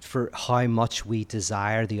much we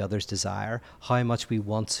desire the other's desire, how much we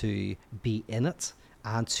want to be in it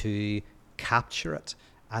and to capture it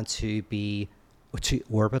and to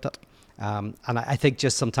orbit it. And I think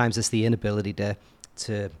just sometimes it's the inability to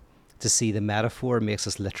see the metaphor makes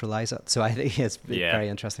us literalize it. So I think it's very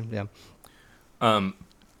interesting. Yeah.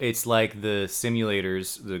 It's like the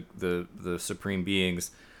simulators, the supreme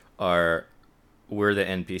beings we're the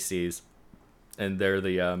NPCs, and they're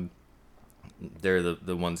the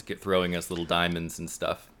ones throwing us little diamonds and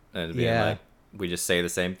stuff, and being like, we just say the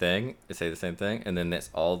same thing, and then there's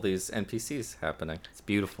all these NPCs happening. It's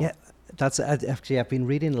beautiful. Yeah, that's actually I've been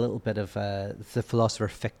reading a little bit of the philosopher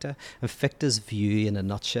Fichte, and Fichte's view in a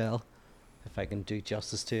nutshell, if I can do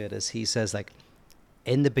justice to it, is he says like,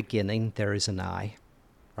 in the beginning there is an I,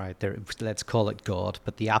 right there. Let's call it God,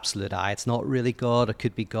 but the absolute I. It's not really God. It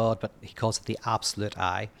could be God, but he calls it the absolute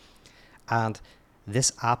I, and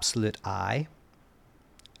this absolute I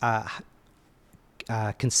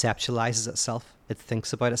conceptualizes itself. It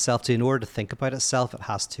thinks about itself. So in order to think about itself, it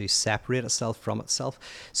has to separate itself from itself.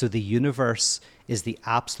 So the universe is the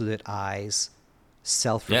absolute I's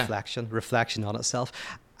self-reflection, reflection on itself.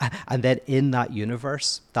 And then in that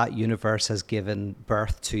universe has given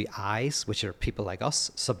birth to I's, which are people like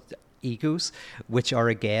us, sub-egos, which are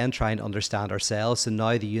again trying to understand ourselves. So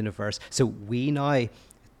now the universe, so we now,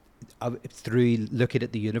 through looking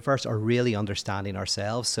at the universe, are really understanding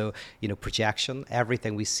ourselves. So, projection,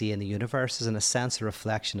 everything we see in the universe is in a sense a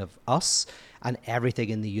reflection of us, and everything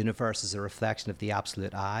in the universe is a reflection of the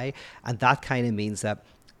absolute I. And that kind of means that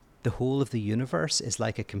the whole of the universe is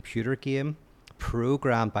like a computer game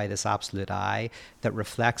programmed by this absolute I that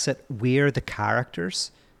reflects it. We're the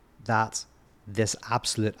characters that this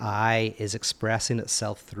absolute I is expressing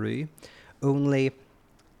itself through. Only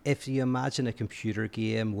if you imagine a computer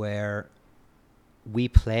game where we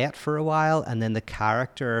play it for a while and then the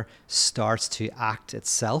character starts to act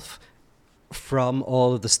itself from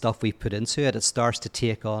all of the stuff we put into it, it starts to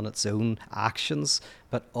take on its own actions,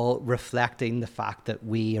 but all reflecting the fact that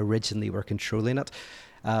we originally were controlling it.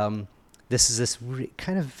 This is this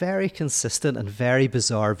kind of very consistent and very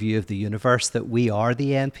bizarre view of the universe that we are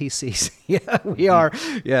the NPCs.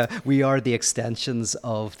 We are the extensions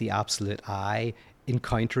of the absolute I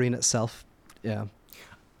encountering itself. Yeah.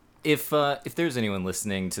 If there's anyone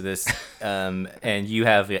listening to this and you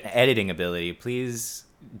have editing ability, please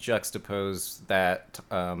juxtapose that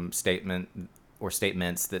statement or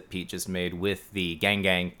statements that Pete just made with the gang,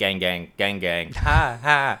 ha,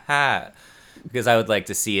 ha, ha. Because I would like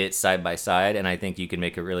to see it side by side, and I think you can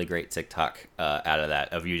make a really great TikTok out of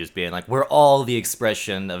that, of you just being like, we're all the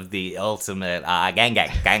expression of the ultimate gang.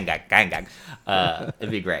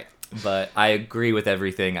 It'd be great. But I agree with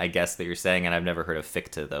everything, I guess, that you're saying, and I've never heard of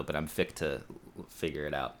Fichte, though, but I'm Fichte to figure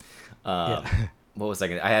it out. What was I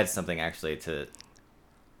going to... I had something, actually, to...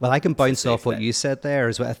 Well, I can bounce off what you said there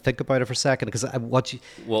as well. Think about it for a second, because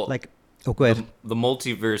oh, go ahead. The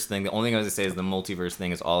multiverse thing, the only thing I was going to say is the multiverse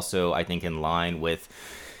thing is also, I think, in line with...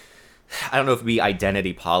 I don't know if it would be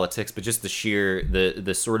identity politics, but just the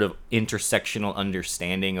sort of intersectional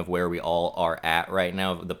understanding of where we all are at right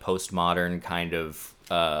now, the postmodern kind of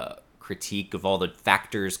critique of all the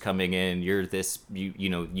factors coming in. You're this,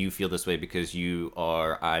 you feel this way because you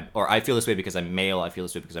are, or I feel this way because I'm male, I feel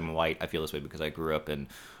this way because I'm white, I feel this way because I grew up in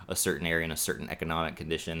a certain area in a certain economic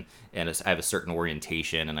condition, and I have a certain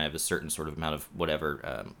orientation, and I have a certain sort of amount of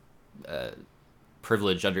whatever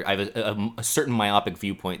privilege under. I have a certain myopic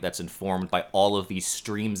viewpoint that's informed by all of these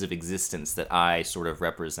streams of existence that I sort of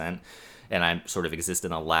represent, and I sort of exist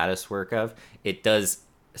in a lattice work of. It does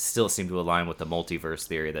still seem to align with the multiverse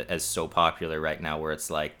theory that is so popular right now, where it's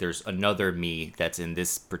like there's another me that's in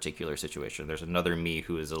this particular situation. There's another me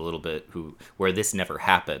who is a little bit where this never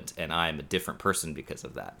happened, and I'm a different person because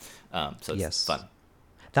of that. So it's fun.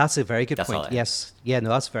 That's a very good That's point. Yes. Yeah, no,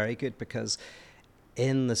 that's very good, because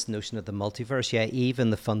in this notion of the multiverse, yeah,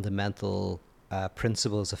 even the fundamental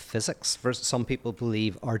principles of physics, for some people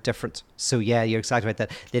believe, are different. So yeah, you're exactly right that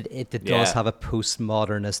it does have a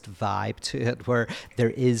postmodernist vibe to it, where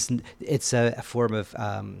it's a form of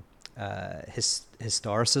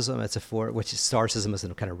historicism. It's a form, which historicism is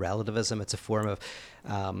a kind of relativism. It's a form of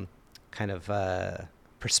kind of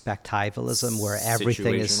perspectivalism, where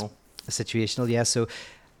everything is situational. Yeah, so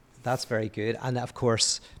that's very good. And of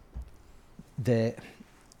course,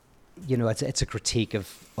 it's a critique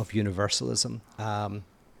of universalism,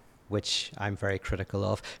 which I'm very critical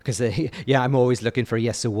of, because I'm always looking for,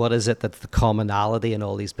 so what is it that's the commonality in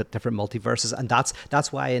all these different multiverses? And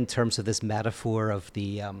that's why, in terms of this metaphor of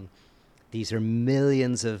these are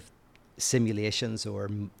millions of simulations, or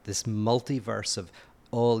this multiverse of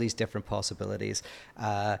all these different possibilities,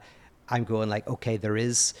 I'm going like, okay, there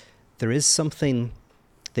is something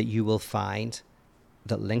that you will find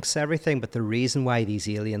that links everything, but the reason why these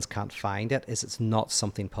aliens can't find it is it's not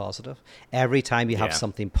something positive. Every time you have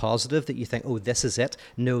something positive that you think, oh, this is it,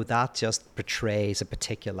 no, that just portrays a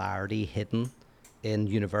particularity hidden in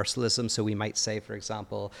universalism. So we might say, for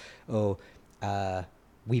example,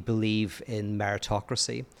 we believe in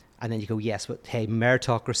meritocracy. And then you go, yes, but hey,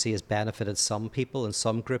 meritocracy has benefited some people and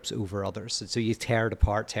some groups over others. So you tear it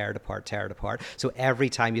apart, tear it apart, tear it apart. So every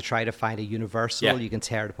time you try to find a universal, you can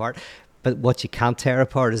tear it apart. But what you can't tear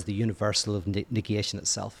apart is the universal of negation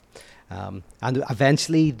itself. And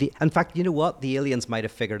eventually, in fact, you know what? The aliens might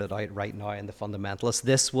have figured it out right now in the fundamentalists.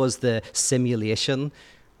 This was the simulation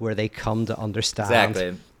where they come to understand.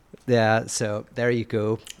 Exactly. Yeah, so there you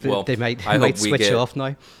go. Well, they might switch off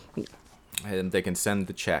now. And they can send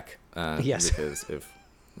the check. Yes. Because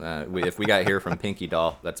if we got here from Pinky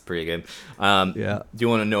Doll, that's pretty good. Yeah. Do you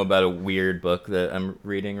want to know about a weird book that I'm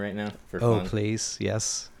reading right now for fun? Oh, please.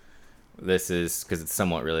 Yes. This is, because it's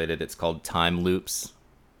somewhat related, it's called Time Loops.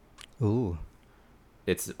 Ooh.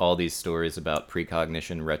 It's all these stories about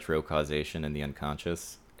precognition, retrocausation, and the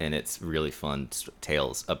unconscious. And it's really fun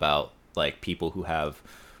tales about like people who have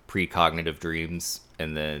precognitive dreams,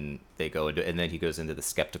 and then they go into, and then he goes into the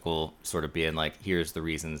skeptical sort of being like, here's the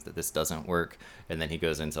reasons that this doesn't work. And then he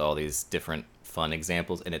goes into all these different fun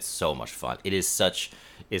examples, and it's so much fun. This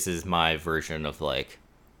is my version of like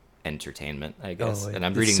entertainment, I guess. And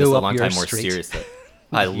I'm reading this a long time more seriously.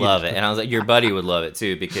 I love it. And I was like, your buddy would love it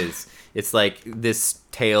too, because it's like this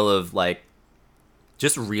tale of like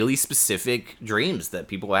just really specific dreams that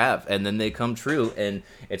people have, and then they come true. And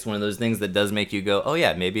it's one of those things that does make you go, oh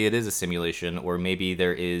yeah, maybe it is a simulation, or maybe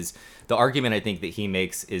there is. The argument I think that he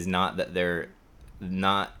makes is not that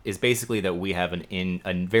is basically that we have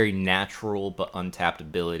a very natural but untapped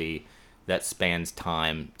ability that spans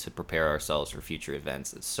time to prepare ourselves for future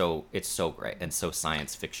events. It's so great and so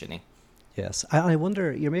science fiction-y. Yes, I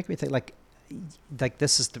wonder. You're making me think like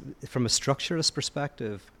this is from a structuralist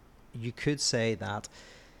perspective. You could say that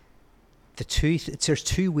there's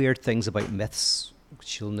two weird things about myths,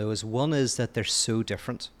 which you'll know is, one is that they're so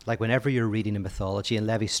different. Like whenever you're reading a mythology, and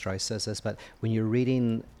Levi-Strauss says this, but when you're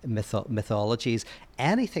reading mythologies,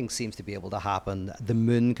 anything seems to be able to happen. The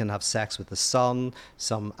moon can have sex with the sun,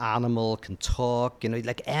 some animal can talk,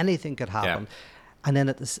 like anything could happen. Yeah. And then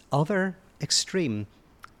at this other extreme,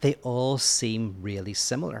 they all seem really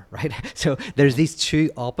similar, right? So there's these two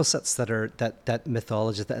opposites that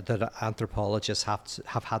mythologists, that anthropologists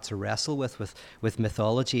have had to wrestle with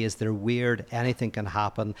mythology. Is they're weird, anything can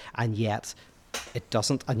happen, and yet it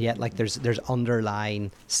doesn't, and yet like there's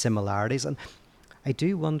underlying similarities. And I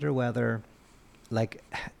do wonder whether like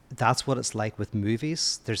that's what it's like with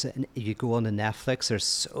movies. You go on to Netflix, there's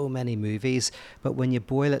so many movies, but when you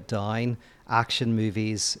boil it down, action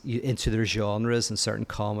movies into their genres and certain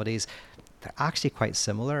comedies, they're actually quite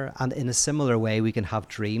similar. And in a similar way, we can have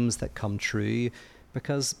dreams that come true,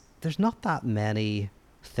 because there's not that many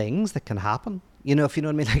things that can happen. If you know what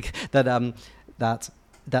I mean, like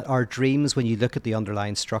that our dreams, when you look at the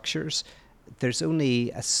underlying structures, there's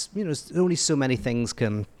only only so many things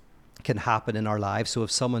can happen in our lives. So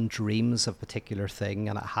if someone dreams of a particular thing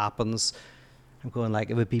and it happens, I'm going like,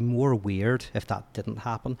 it would be more weird if that didn't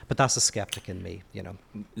happen. But that's a skeptic in me, you know.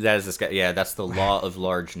 That is yeah, that's the law of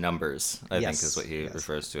large numbers, I think Yes, is what he yes.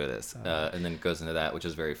 refers to it as. And then it goes into that, which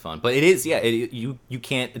is very fun. But it is, yeah, you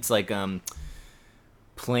can't, it's like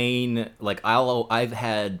plain, like I've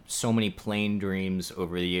had so many plain dreams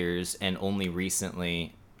over the years, and only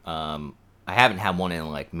recently I haven't had one in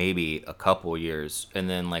like maybe a couple years. And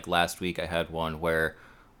then like last week I had one where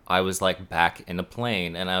I was like back in a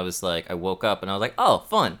plane, and I was like, I woke up and I was like, oh,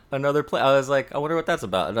 fun, another plane. I was like, I wonder what that's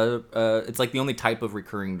about. It's like the only type of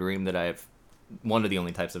recurring dream that one of the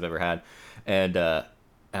only types I've ever had, and I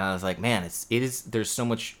was like, man, it is. There's so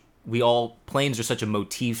much. Planes are such a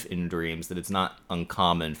motif in dreams that it's not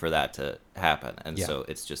uncommon for that to happen, and so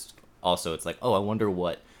it's just also it's like, oh, I wonder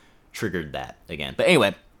what triggered that again. But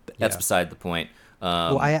anyway, that's beside the point.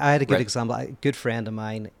 Well, I had a good example. A good friend of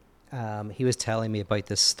mine, he was telling me about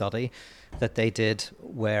this study that they did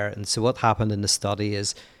and so what happened in the study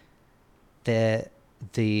is the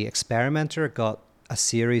experimenter got a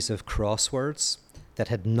series of crosswords that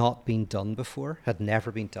had not been done before, had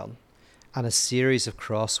never been done, and a series of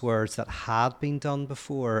crosswords that had been done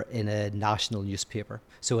before in a national newspaper.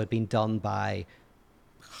 So it had been done by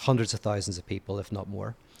hundreds of thousands of people, if not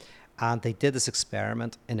more. And they did this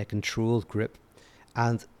experiment in a controlled group,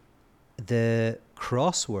 and the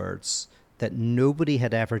crosswords that nobody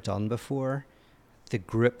had ever done before, the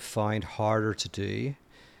group found harder to do.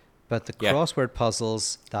 But the crossword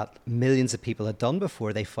puzzles that millions of people had done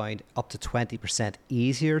before, they found up to 20%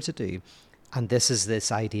 easier to do. And this is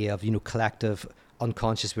this idea of, collective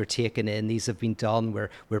unconscious. We're taking in, these have been done,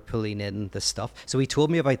 we're pulling in this stuff. So he told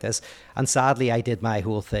me about this, and sadly I did my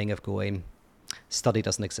whole thing of going, study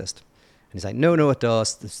doesn't exist. And he's like, no, it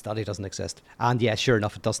does. The study doesn't exist. And yeah, sure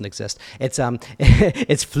enough, it doesn't exist. It's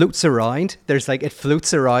it floats around. It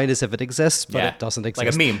floats around as if it exists, but it doesn't exist.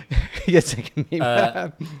 Like a meme. It's like a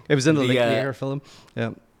meme. It was in the Linklater film.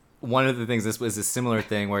 Yeah. One of the things, this was a similar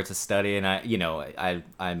thing where it's a study, and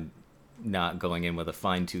I'm not going in with a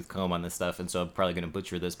fine-tooth comb on this stuff, and so I'm probably going to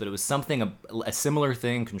butcher this, but it was something, a similar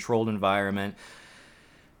thing, controlled environment.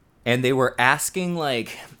 And they were asking,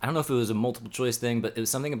 like, I don't know if it was a multiple choice thing, but it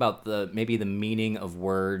was something about maybe the meaning of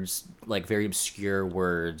words, like very obscure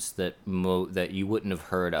words that you wouldn't have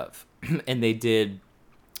heard of. And they did,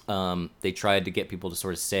 they tried to get people to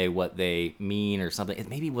sort of say what they mean or something. It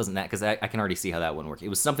maybe wasn't that, because I can already see how that wouldn't work. It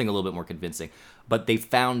was something a little bit more convincing. But they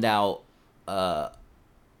found out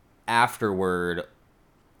afterward,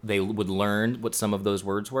 they would learn what some of those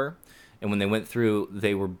words were. And when they went through,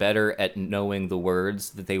 they were better at knowing the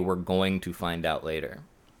words that they were going to find out later.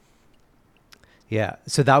 Yeah,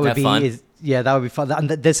 so that would be fun? that would be fun. And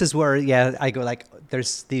this is where I go like,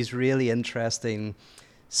 there's these really interesting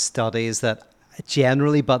studies that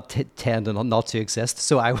generally but tend to not to exist.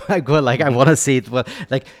 So I go like, I want to see it.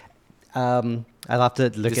 I'll have to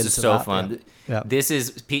look into that. This is so fun. Yeah. This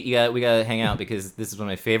is Pete. We gotta hang out, because this is one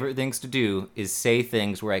of my favorite things to do, is say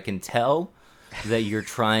things where I can tell that you're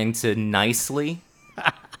trying to nicely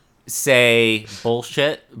say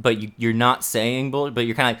bullshit, but you're not saying bullshit, but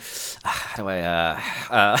you're kind of like, how do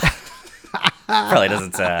I, probably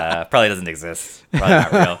doesn't exist. Probably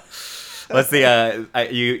not real. What's the,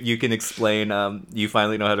 you can explain, you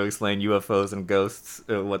finally know how to explain UFOs and ghosts,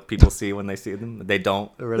 what people see when they see them. They don't,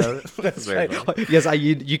 or whatever. That's very funny. Yes,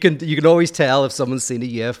 you can always tell if someone's seen a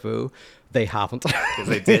UFO. They haven't. Because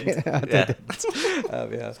they did. Yeah.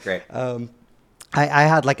 That's great. I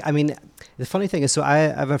had the funny thing is, so I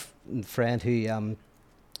have a friend who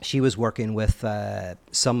she was working with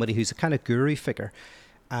somebody who's a kind of guru figure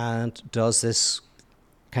and does this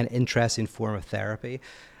kind of interesting form of therapy.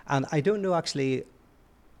 And I don't know actually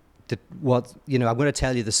I'm going to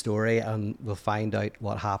tell you the story and we'll find out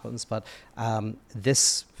what happens. But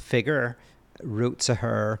this figure wrote to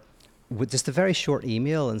her with just a very short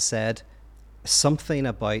email and said something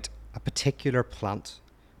about a particular plant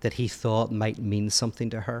that he thought might mean something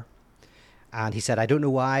to her. And he said, I don't know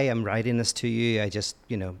why I'm writing this to you. I just,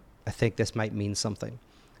 I think this might mean something.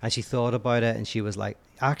 And she thought about it and she was like,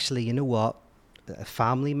 actually, you know what? A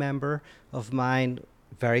family member of mine,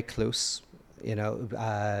 very close,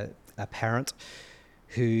 a parent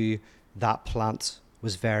who that plant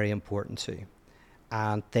was very important to.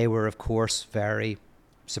 And they were, of course, very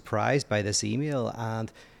surprised by this email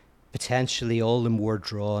and potentially all the more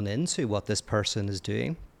drawn into what this person is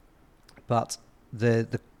doing. But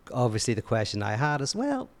the obviously the question I had is,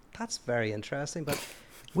 well, that's very interesting, but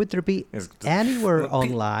would there be anywhere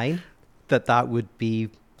online that would be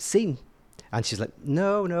seen? And she's like,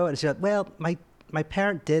 no. And she's like, well, my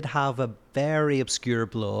parent did have a very obscure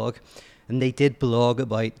blog, and they did blog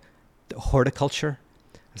about horticulture,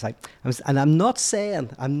 It's like, and I'm not saying,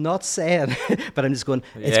 but I'm just going,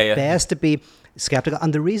 it's Yeah, yeah. best to be skeptical.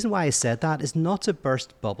 And the reason why I said that is not to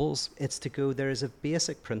burst bubbles. It's to go, there is a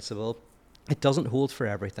basic principle. It doesn't hold for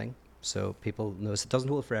everything. So people notice it doesn't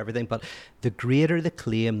hold for everything, but the greater the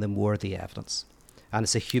claim, the more the evidence. And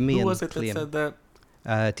it's a Who Humean was it claim. that said that?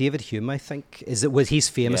 David Hume, I think, he's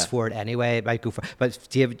famous Yeah. for it anyway. It might go for, but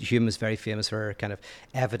David Hume is very famous for kind of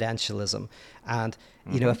evidentialism. And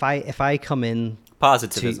you know, if I come in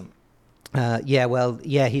Positivism.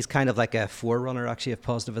 he's kind of like a forerunner actually of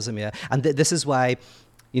positivism. Yeah, and this is why,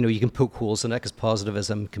 you know, you can poke holes in it because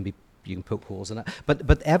positivism can be, you can poke holes in it. But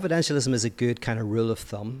evidentialism is a good kind of rule of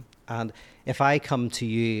thumb. And if I come to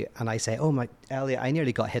you and I say, "Oh my, Elliot, I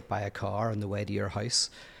nearly got hit by a car on the way to your house,"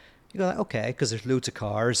 you go, like, okay, because there's loads of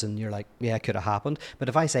cars, and you're like, yeah, it could have happened. But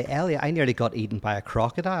if I say, Elliot, I nearly got eaten by a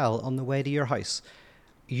crocodile on the way to your house,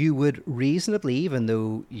 you would reasonably, even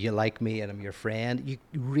though you like me and I'm your friend, you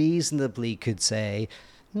reasonably could say,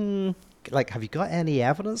 like, have you got any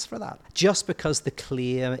evidence for that? Just because the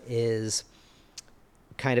claim is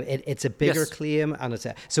kind of, it's a bigger claim, and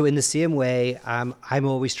so in the same way, I'm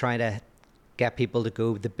always trying to get people to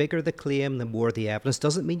go, the bigger the claim, the more the evidence.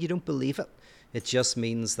 Doesn't mean you don't believe it. It just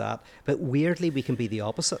means that. But weirdly, we can be the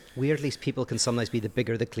opposite. Weirdly, people can sometimes be the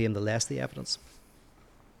bigger the claim, the less the evidence.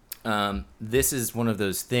 This is one of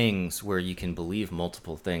those things where you can believe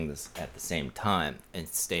multiple things at the same time and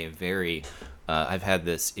stay very... I've had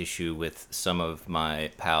this issue with some of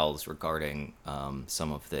my pals regarding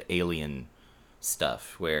some of the alien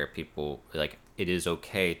stuff where people, like, it is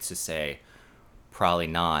okay to say probably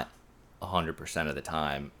not 100% of the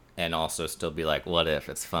time, and also still be like, what if,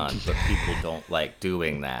 it's fun. But people don't like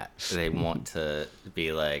doing that. They want to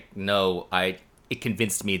be like, no, it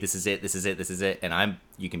convinced me, this is it, and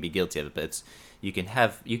you can be guilty of it, but you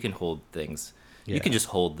can hold things. Yeah. You can just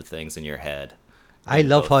hold the things in your head. I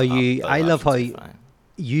love how you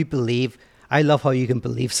believe. I love how you can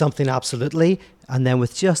believe something absolutely, and then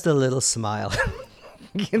with just a little smile.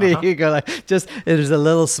 You know, you go like, there's a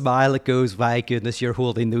little smile that goes, my goodness, you're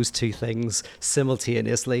holding those two things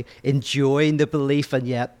simultaneously, enjoying the belief and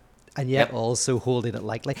yet also holding it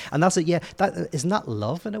lightly. And that's it. Yeah, isn't that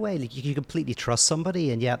love in a way? Like, you completely trust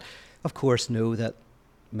somebody, and yet, of course, know that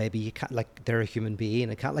maybe you can't, like, they're a human being.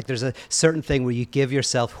 And can't, like, there's a certain thing where you give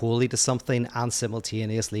yourself wholly to something and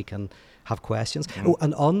simultaneously can have questions. Oh,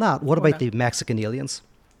 and on that, what about the Mexican aliens?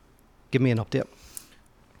 Give me an update.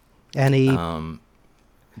 Any?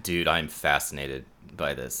 Dude, I'm fascinated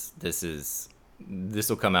by this. This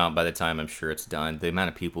will come out by the time I'm sure it's done. The amount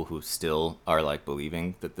of people who still are like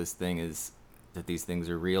believing that these things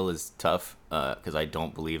are real is tough. Because I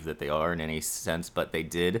don't believe that they are in any sense, but they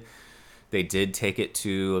did take it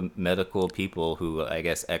to medical people who, I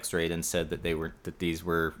guess, X-rayed and said that these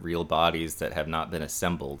were real bodies that have not been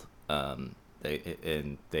assembled. And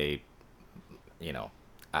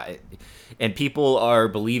people are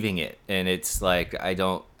believing it, and it's like,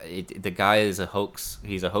 the guy is a hoax.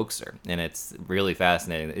 He's a hoaxer, and it's really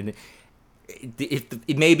fascinating.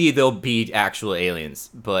 Maybe there'll be actual aliens,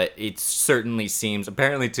 but it certainly seems,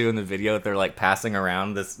 apparently too, in the video, they're like passing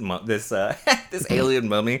around this this alien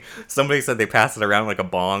mummy. Somebody said they pass it around like a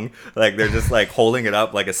bong, like they're just like holding it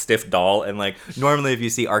up like a stiff doll. And like normally if you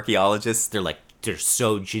see archaeologists, they're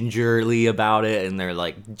so gingerly about it, and they're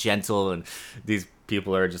like gentle, and these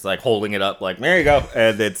people are just like holding it up like, there you go.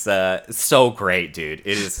 And it's so great, dude.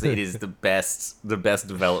 It is the best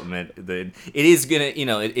development. It is gonna,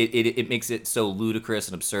 it makes it so ludicrous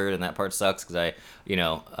and absurd, and that part sucks because I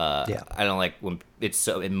don't like when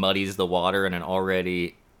it muddies the water in an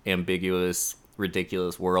already ambiguous,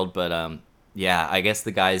 ridiculous world. But I guess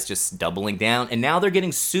the guy's just doubling down, and now they're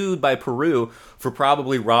getting sued by Peru for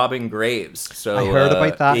probably robbing graves. So I heard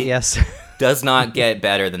about that. Yes. Does not get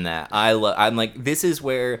better than that. I'm like, this is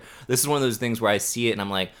one of those things where I see it and I'm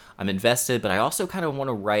like, I'm invested, but I also kind of want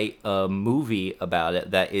to write a movie about it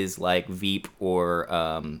that is like Veep or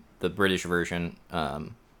the British version.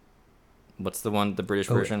 What's the British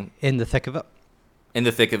version? In the Thick of It. In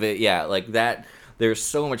the Thick of It, yeah, like that. There's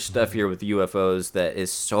so much stuff here with UFOs that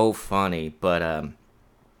is so funny, but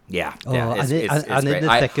it's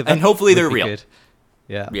great. And hopefully they're real. Good.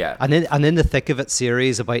 Yeah, yeah. And in the Thick of It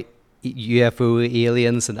series about UFO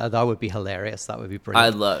aliens, and that would be hilarious. That would be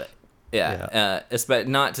brilliant. I love it. Yeah.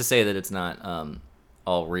 Not to say that it's not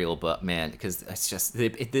all real, but man, because it's just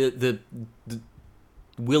the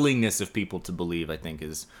willingness of people to believe, I think,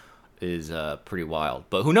 is pretty wild.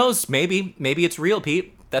 But who knows? Maybe it's real,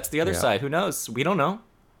 Pete. That's the other side. Who knows? We don't know.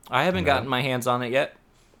 I haven't gotten my hands on it yet.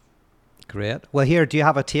 Great. Well, here, do you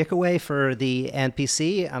have a takeaway for the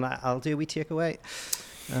NPC? And I'll do a wee takeaway.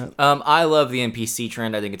 I love the NPC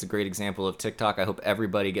trend. I think it's a great example of TikTok. I hope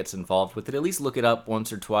everybody gets involved with it. At least look it up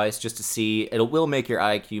once or twice just to see. It will make your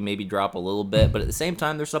IQ maybe drop a little bit, but at the same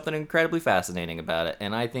time, there's something incredibly fascinating about it.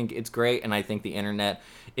 And I think it's great. And I think the internet,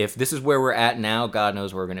 if this is where we're at now, God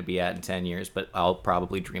knows where we're going to be at in 10 years, but I'll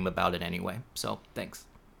probably dream about it anyway. So thanks.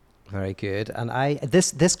 Very good. And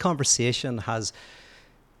this conversation has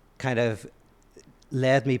kind of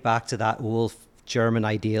led me back to that old German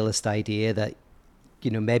idealist idea that,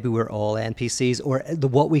 maybe we're all NPCs, or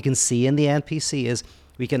what we can see in the NPC is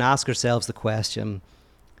we can ask ourselves the question,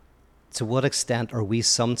 to what extent are we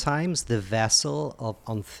sometimes the vessel of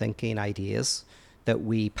unthinking ideas that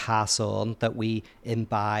we pass on, that we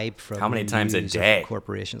imbibe from how many times a day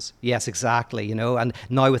corporations? Yes, exactly. And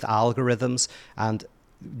now with algorithms and,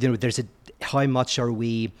 how much are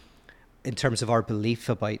we, in terms of our belief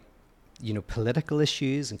about, political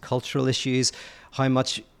issues and cultural issues, how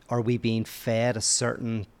much are we being fed a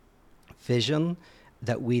certain vision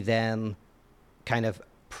that we then kind of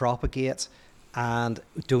propagate and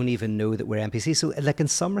don't even know that we're NPCs? So, like, in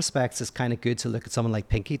some respects, it's kind of good to look at someone like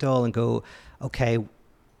Pinky Doll and go, okay,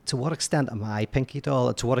 to what extent am I Pinky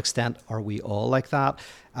Doll? To what extent are we all like that?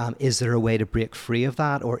 Is there a way to break free of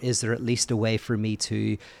that? Or is there at least a way for me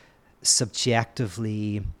to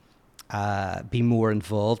subjectively be more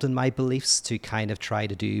involved in my beliefs, to kind of try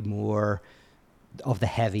to do more of the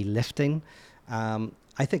heavy lifting?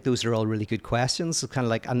 I think those are all really good questions. It's kind of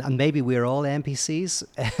like, and maybe we're all NPCs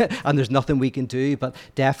and there's nothing we can do, but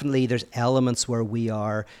definitely there's elements where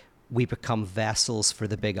we become vessels for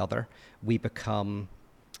the big other. We become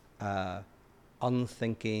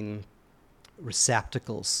unthinking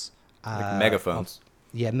receptacles. Like megaphones.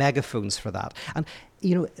 Megaphones for that. And,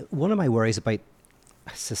 one of my worries about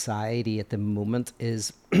society at the moment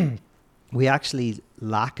is we actually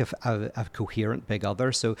lack a coherent big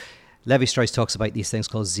other. So Levi-Strauss talks about these things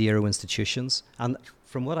called zero institutions. And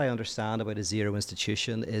from what I understand about a zero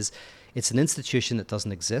institution is it's an institution that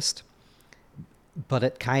doesn't exist, but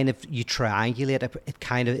it kind of, you triangulate it,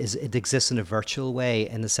 it exists in a virtual way,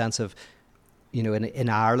 in the sense of, in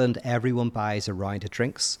Ireland, everyone buys a round of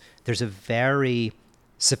drinks. There's a very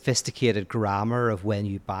sophisticated grammar of when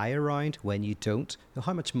you buy a round, when you don't.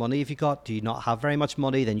 How much money have you got? Do you not have very much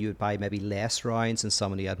money? Then you would buy maybe less rounds than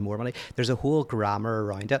someone who had more money. There's a whole grammar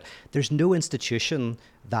around it. There's no institution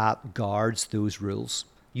that guards those rules.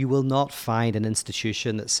 You will not find an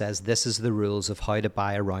institution that says this is the rules of how to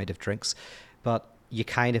buy a round of drinks. But you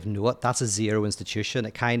kind of know it. That's a zero institution.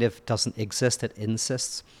 It kind of doesn't exist. It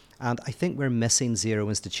insists. And I think we're missing zero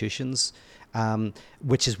institutions,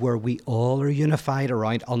 which is where we all are unified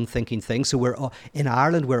around unthinking things. So in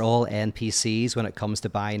Ireland, we're all NPCs when it comes to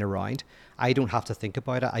buying a round. I don't have to think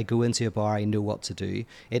about it. I go into a bar, I know what to do.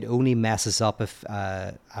 It only messes up if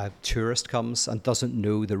a tourist comes and doesn't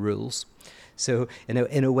know the rules. So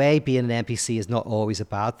in a way, being an NPC is not always a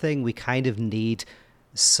bad thing. We kind of need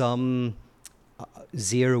some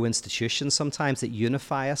zero institutions sometimes that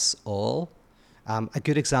unify us all. A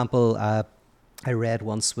good example I read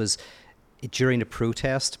once was during a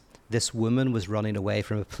protest, this woman was running away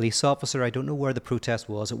from a police officer. I don't know where the protest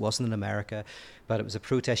was. It wasn't in America, but it was a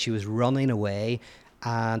protest. She was running away,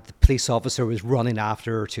 and the police officer was running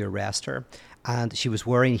after her to arrest her. And she was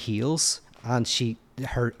wearing heels, and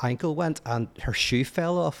her ankle went, and her shoe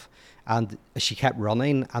fell off. And she kept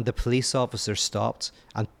running, and the police officer stopped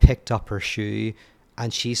and picked up her shoe,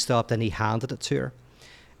 and she stopped, and he handed it to her.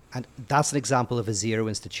 And that's an example of a zero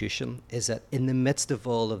institution, is that in the midst of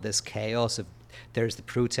all of this chaos of, there's the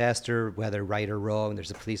protester, whether right or wrong, there's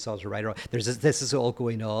the police officer, right or wrong, this is all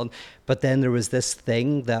going on. But then there was this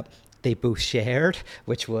thing that they both shared,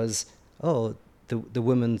 which was, the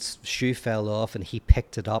woman's shoe fell off and he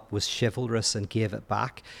picked it up, was chivalrous and gave it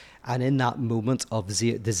back. And in that moment of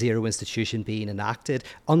the zero institution being enacted,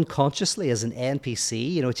 unconsciously as an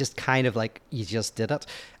NPC, just kind of like you just did it,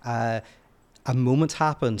 a moment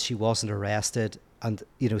happened, she wasn't arrested, and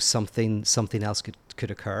something else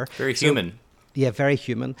could occur. Very human. Yeah, very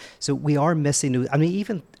human. So we are missing,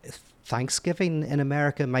 even Thanksgiving in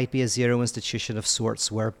America might be a zero institution of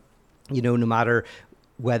sorts, where no matter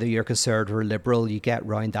whether you're conservative or liberal, you get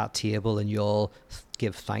round that table and you all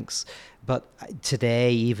give thanks. But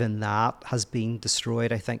today, even that has been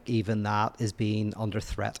destroyed. I think even that is being under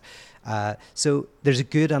threat. So there's a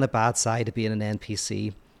good and a bad side to being an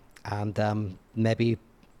NPC. And maybe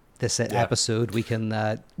this episode we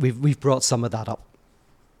can we've brought some of that up.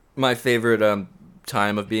 My favorite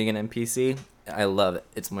time of being an NPC, I love it.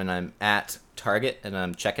 It's when I'm at Target and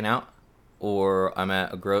I'm checking out, or I'm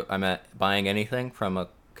at buying anything from a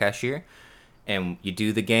cashier, and you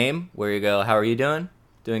do the game where you go, "How are you doing?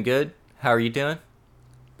 Doing good. How are you doing?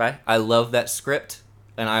 Right? I love that script,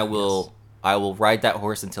 and I will ride that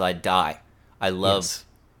horse until I die. I love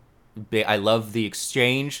the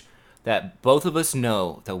exchange that both of us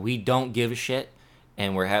know that we don't give a shit,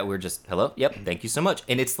 and we're just hello, yep, thank you so much,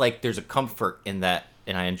 and it's like there's a comfort in that,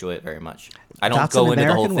 and I enjoy it very much. I don't That's go an into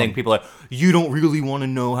the whole American thing. one. People are, you don't really want to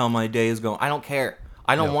know how my day is going. I don't care.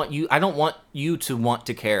 I don't No. want you. I don't want you to want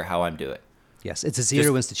to care how I'm doing. Yes, it's a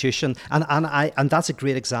zero institution, and that's a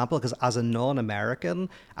great example because as a non-American,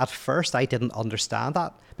 at first I didn't understand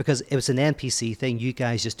that because it was an NPC thing. You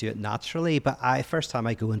guys just do it naturally, but first time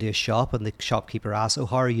I go into a shop and the shopkeeper asks, "Oh,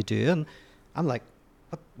 how are you doing?" I'm like,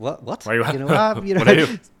 "What? What are you- You know, what are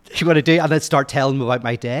you- you want to do?" And I'd start telling them about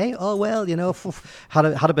my day. Oh well, had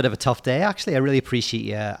a bit of a tough day actually. I really appreciate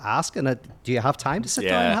you asking. Do you have time to sit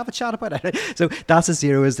down and have a chat about it? So that's a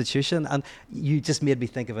zero institution, and you just made me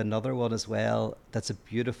think of another one as well. That's a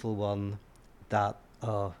beautiful one that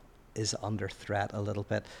is under threat a little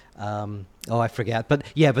bit. I forget, but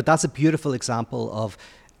yeah, but that's a beautiful example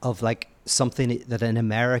of like something that in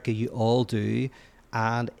America you all do,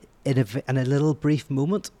 and in a little brief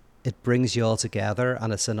moment it brings you all together,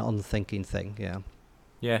 and it's an unthinking thing.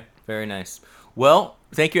 Yeah, very nice. Well,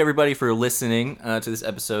 thank you everybody for listening to this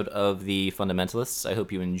episode of The Fundamentalists. I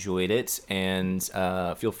hope you enjoyed it, and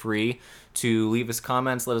feel free to leave us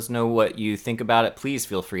comments. Let us know what you think about it. Please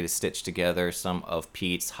feel free to stitch together some of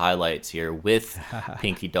Pete's highlights here with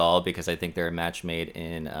Pinky Doll, because I think they're a match made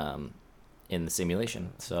in the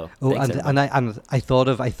simulation. So thanks, I thought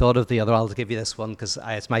of the other. I'll give you this one because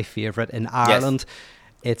it's my favorite. In Ireland,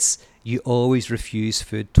 it's you always refuse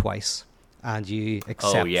food twice, and you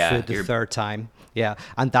accept food the third time. Yeah,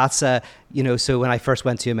 and that's so when I first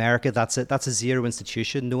went to America, that's a zero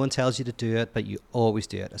institution. No one tells you to do it, but you always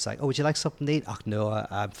do it. It's like, oh, would you like something to eat? Oh, no,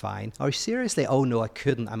 I'm fine. Or seriously? Oh, no, I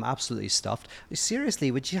couldn't. I'm absolutely stuffed.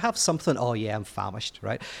 Seriously, would you have something? Oh, yeah, I'm famished,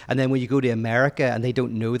 right? And then when you go to America and they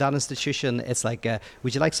don't know that institution, it's like,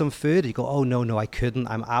 would you like some food? And you go, oh, no, I couldn't.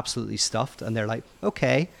 I'm absolutely stuffed. And they're like,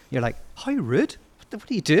 okay. You're like, how rude. What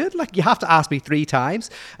are you doing? Like, you have to ask me 3 times.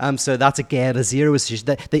 So that's again a zero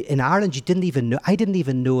institution. In Ireland, you didn't even know. I didn't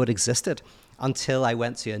even know it existed until I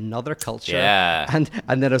went to another culture. Yeah. And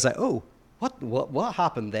then I was like, oh, what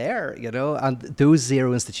happened there? And those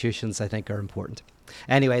zero institutions, I think, are important.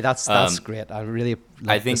 Anyway, that's great. I really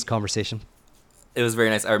like this conversation. It was very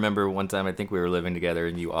nice. I remember one time, I think we were living together,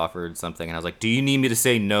 and you offered something, and I was like, do you need me to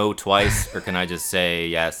say no twice, or can I just say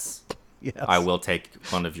yes? Yes. I will take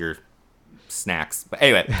one of your snacks. But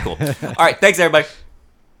anyway, cool. All right. Thanks, everybody.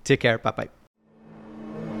 Take care. Bye-bye.